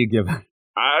 What do you give it?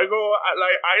 I don't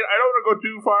want to go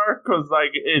too far because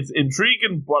it's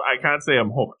intriguing, but I can't say I'm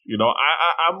hooked.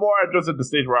 I'm more just at the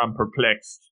stage where I'm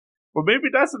perplexed. But maybe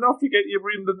that's enough to get you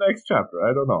reading the next chapter.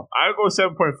 I don't know. I'll go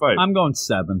 7.5. I'm going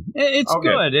 7. It's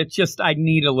good. It's just I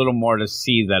need a little more to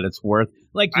see that it's worth.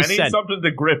 Like you said, I need something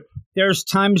to grip. There's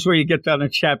times where you get down a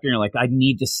chapter and you're like, I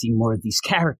need to see more of these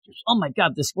characters. Oh my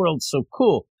God, this world's so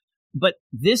cool. But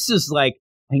this is like,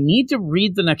 I need to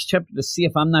read the next chapter to see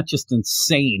if I'm not just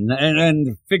insane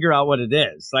and figure out what it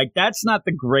is. Like, that's not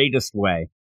the greatest way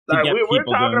to get we're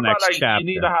people talking to the next about, chapter.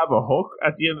 You need to have a hook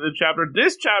at the end of the chapter.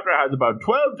 This chapter has about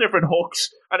 12 different hooks,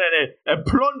 and then it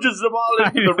plunges them all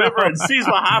into the river and sees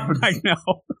what happens. I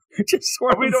know. Just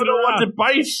we don't know what to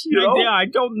bite, Yeah, I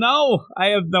don't know. I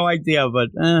have no idea, but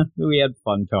we had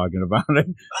fun talking about it.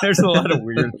 There's a lot of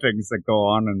weird things that go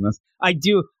on in this. I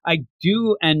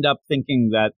do end up thinking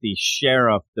that the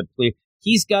sheriff,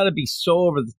 he's got to be so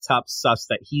over the top sus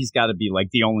that he's got to be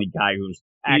like the only guy who's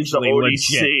actually the only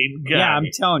legit. Sane guy. Yeah, I'm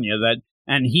telling you that.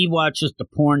 And he watches the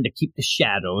porn to keep the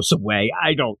shadows away.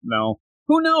 I don't know.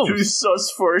 Who knows? Too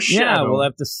sus for a Yeah, shadow. we'll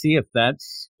have to see if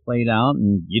that's played out.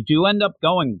 And you do end up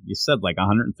going, you said, like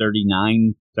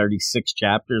 139, 36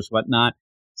 chapters, whatnot.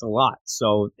 It's a lot.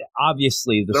 So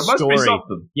obviously the there must story. be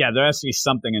something. Yeah, there has to be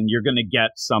something, and you're going to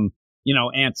get some,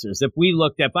 answers.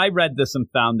 If I read this and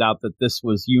found out that this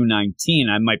was U-19,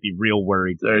 I might be real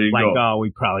worried. There you Like, go.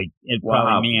 it probably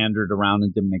Wow. meandered around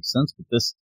and didn't make sense. But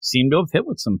this seemed to have hit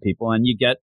with some people, and you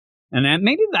get, and then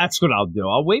maybe that's what I'll do.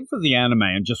 I'll wait for the anime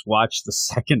and just watch the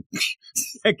second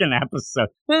episode.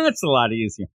 That's a lot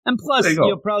easier. And plus, There you go.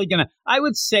 you're probably I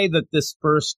would say that this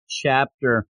first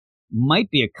chapter might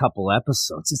be a couple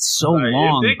episodes. It's so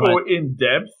long. If they go in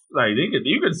depth, like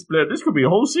you can split. This could be a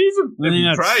whole season. If you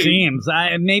it try. seems.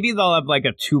 Maybe they'll have like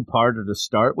a 2-parter to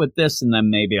start with this, and then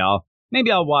maybe I'll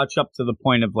watch up to the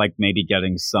point of like maybe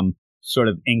getting some sort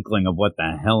of inkling of what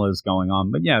the hell is going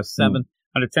on. But yeah, 7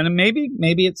 out of 10, and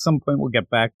maybe at some point we'll get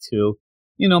back to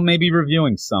maybe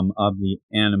reviewing some of the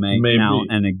anime Maybe. now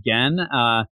and again,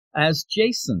 as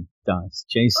Jason does.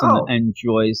 Jason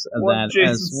enjoys What that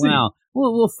Jason as see? well.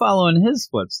 We'll follow in his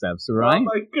footsteps, right? Oh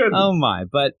my goodness. Oh my!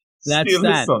 But that's Steal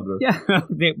that. his thunder. Yeah,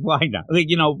 why not? Like,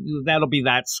 that'll be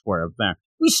that swerve there.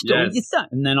 We stole Yes. your thunder,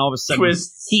 and then all of a sudden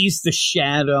Twists. he's the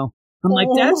shadow. I'm like,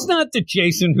 that's not the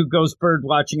Jason who goes bird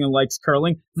watching and likes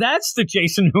curling. That's the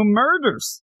Jason who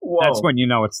murders. Whoa. That's when you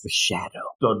know it's the shadow.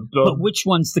 Dun, But dun. which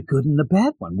one's the good and the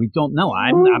bad one? We don't know.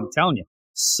 I'm telling you,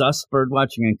 sus bird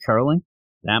watching and curling.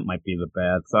 That might be the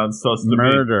bad. Sounds sus to me.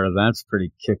 Murder, that's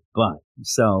pretty kick butt.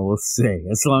 So we'll see.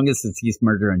 As long as he's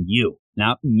murdering you,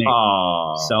 not me.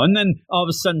 Aw. So, and then all of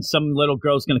a sudden, some little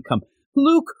girl's going to come.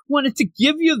 Luke wanted to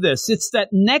give you this. It's that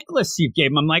necklace you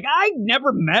gave him. I'm like, I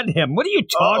never met him. What are you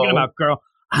talking Uh-oh. about, girl?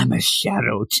 I'm a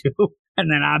shadow, too. And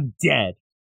then I'm dead.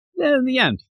 Then in the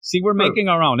end, see, we're making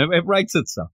our own. It writes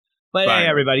itself. But Fine. hey,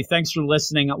 everybody, thanks for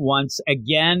listening once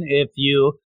again. If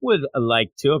you would like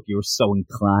to, if you're so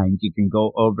inclined, you can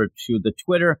go over to the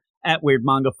Twitter at Weird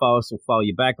Manga. Follow us. We'll follow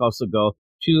you back. Also go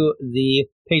to the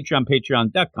Patreon,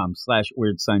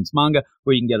 patreon.com/Weird Science Manga,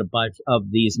 where you can get a bunch of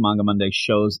these Manga Monday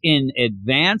shows in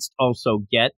advance. Also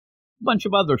get a bunch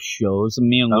of other shows. And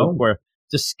me and Luke were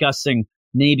discussing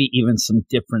maybe even some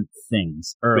different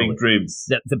things early. Big dreams.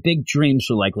 The big dreams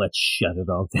were like, let's shut it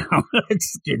all down.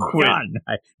 Let's get Quit. done.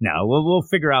 No, we'll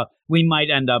figure out. We might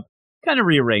end up kind of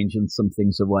rearranging some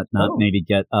things or whatnot. Oh. Maybe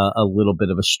get a little bit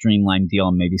of a streamlined deal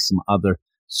and maybe some other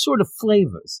sort of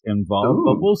flavors involved. Ooh,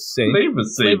 but we'll see.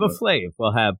 Flavor Flav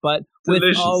we'll have. But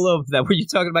Delicious. with all of that, were you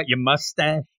talking about your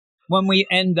mustache? When we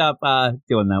end up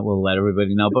doing that, we'll let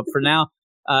everybody know. But for now,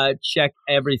 check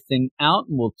everything out,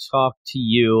 and we'll talk to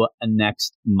you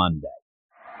next Monday.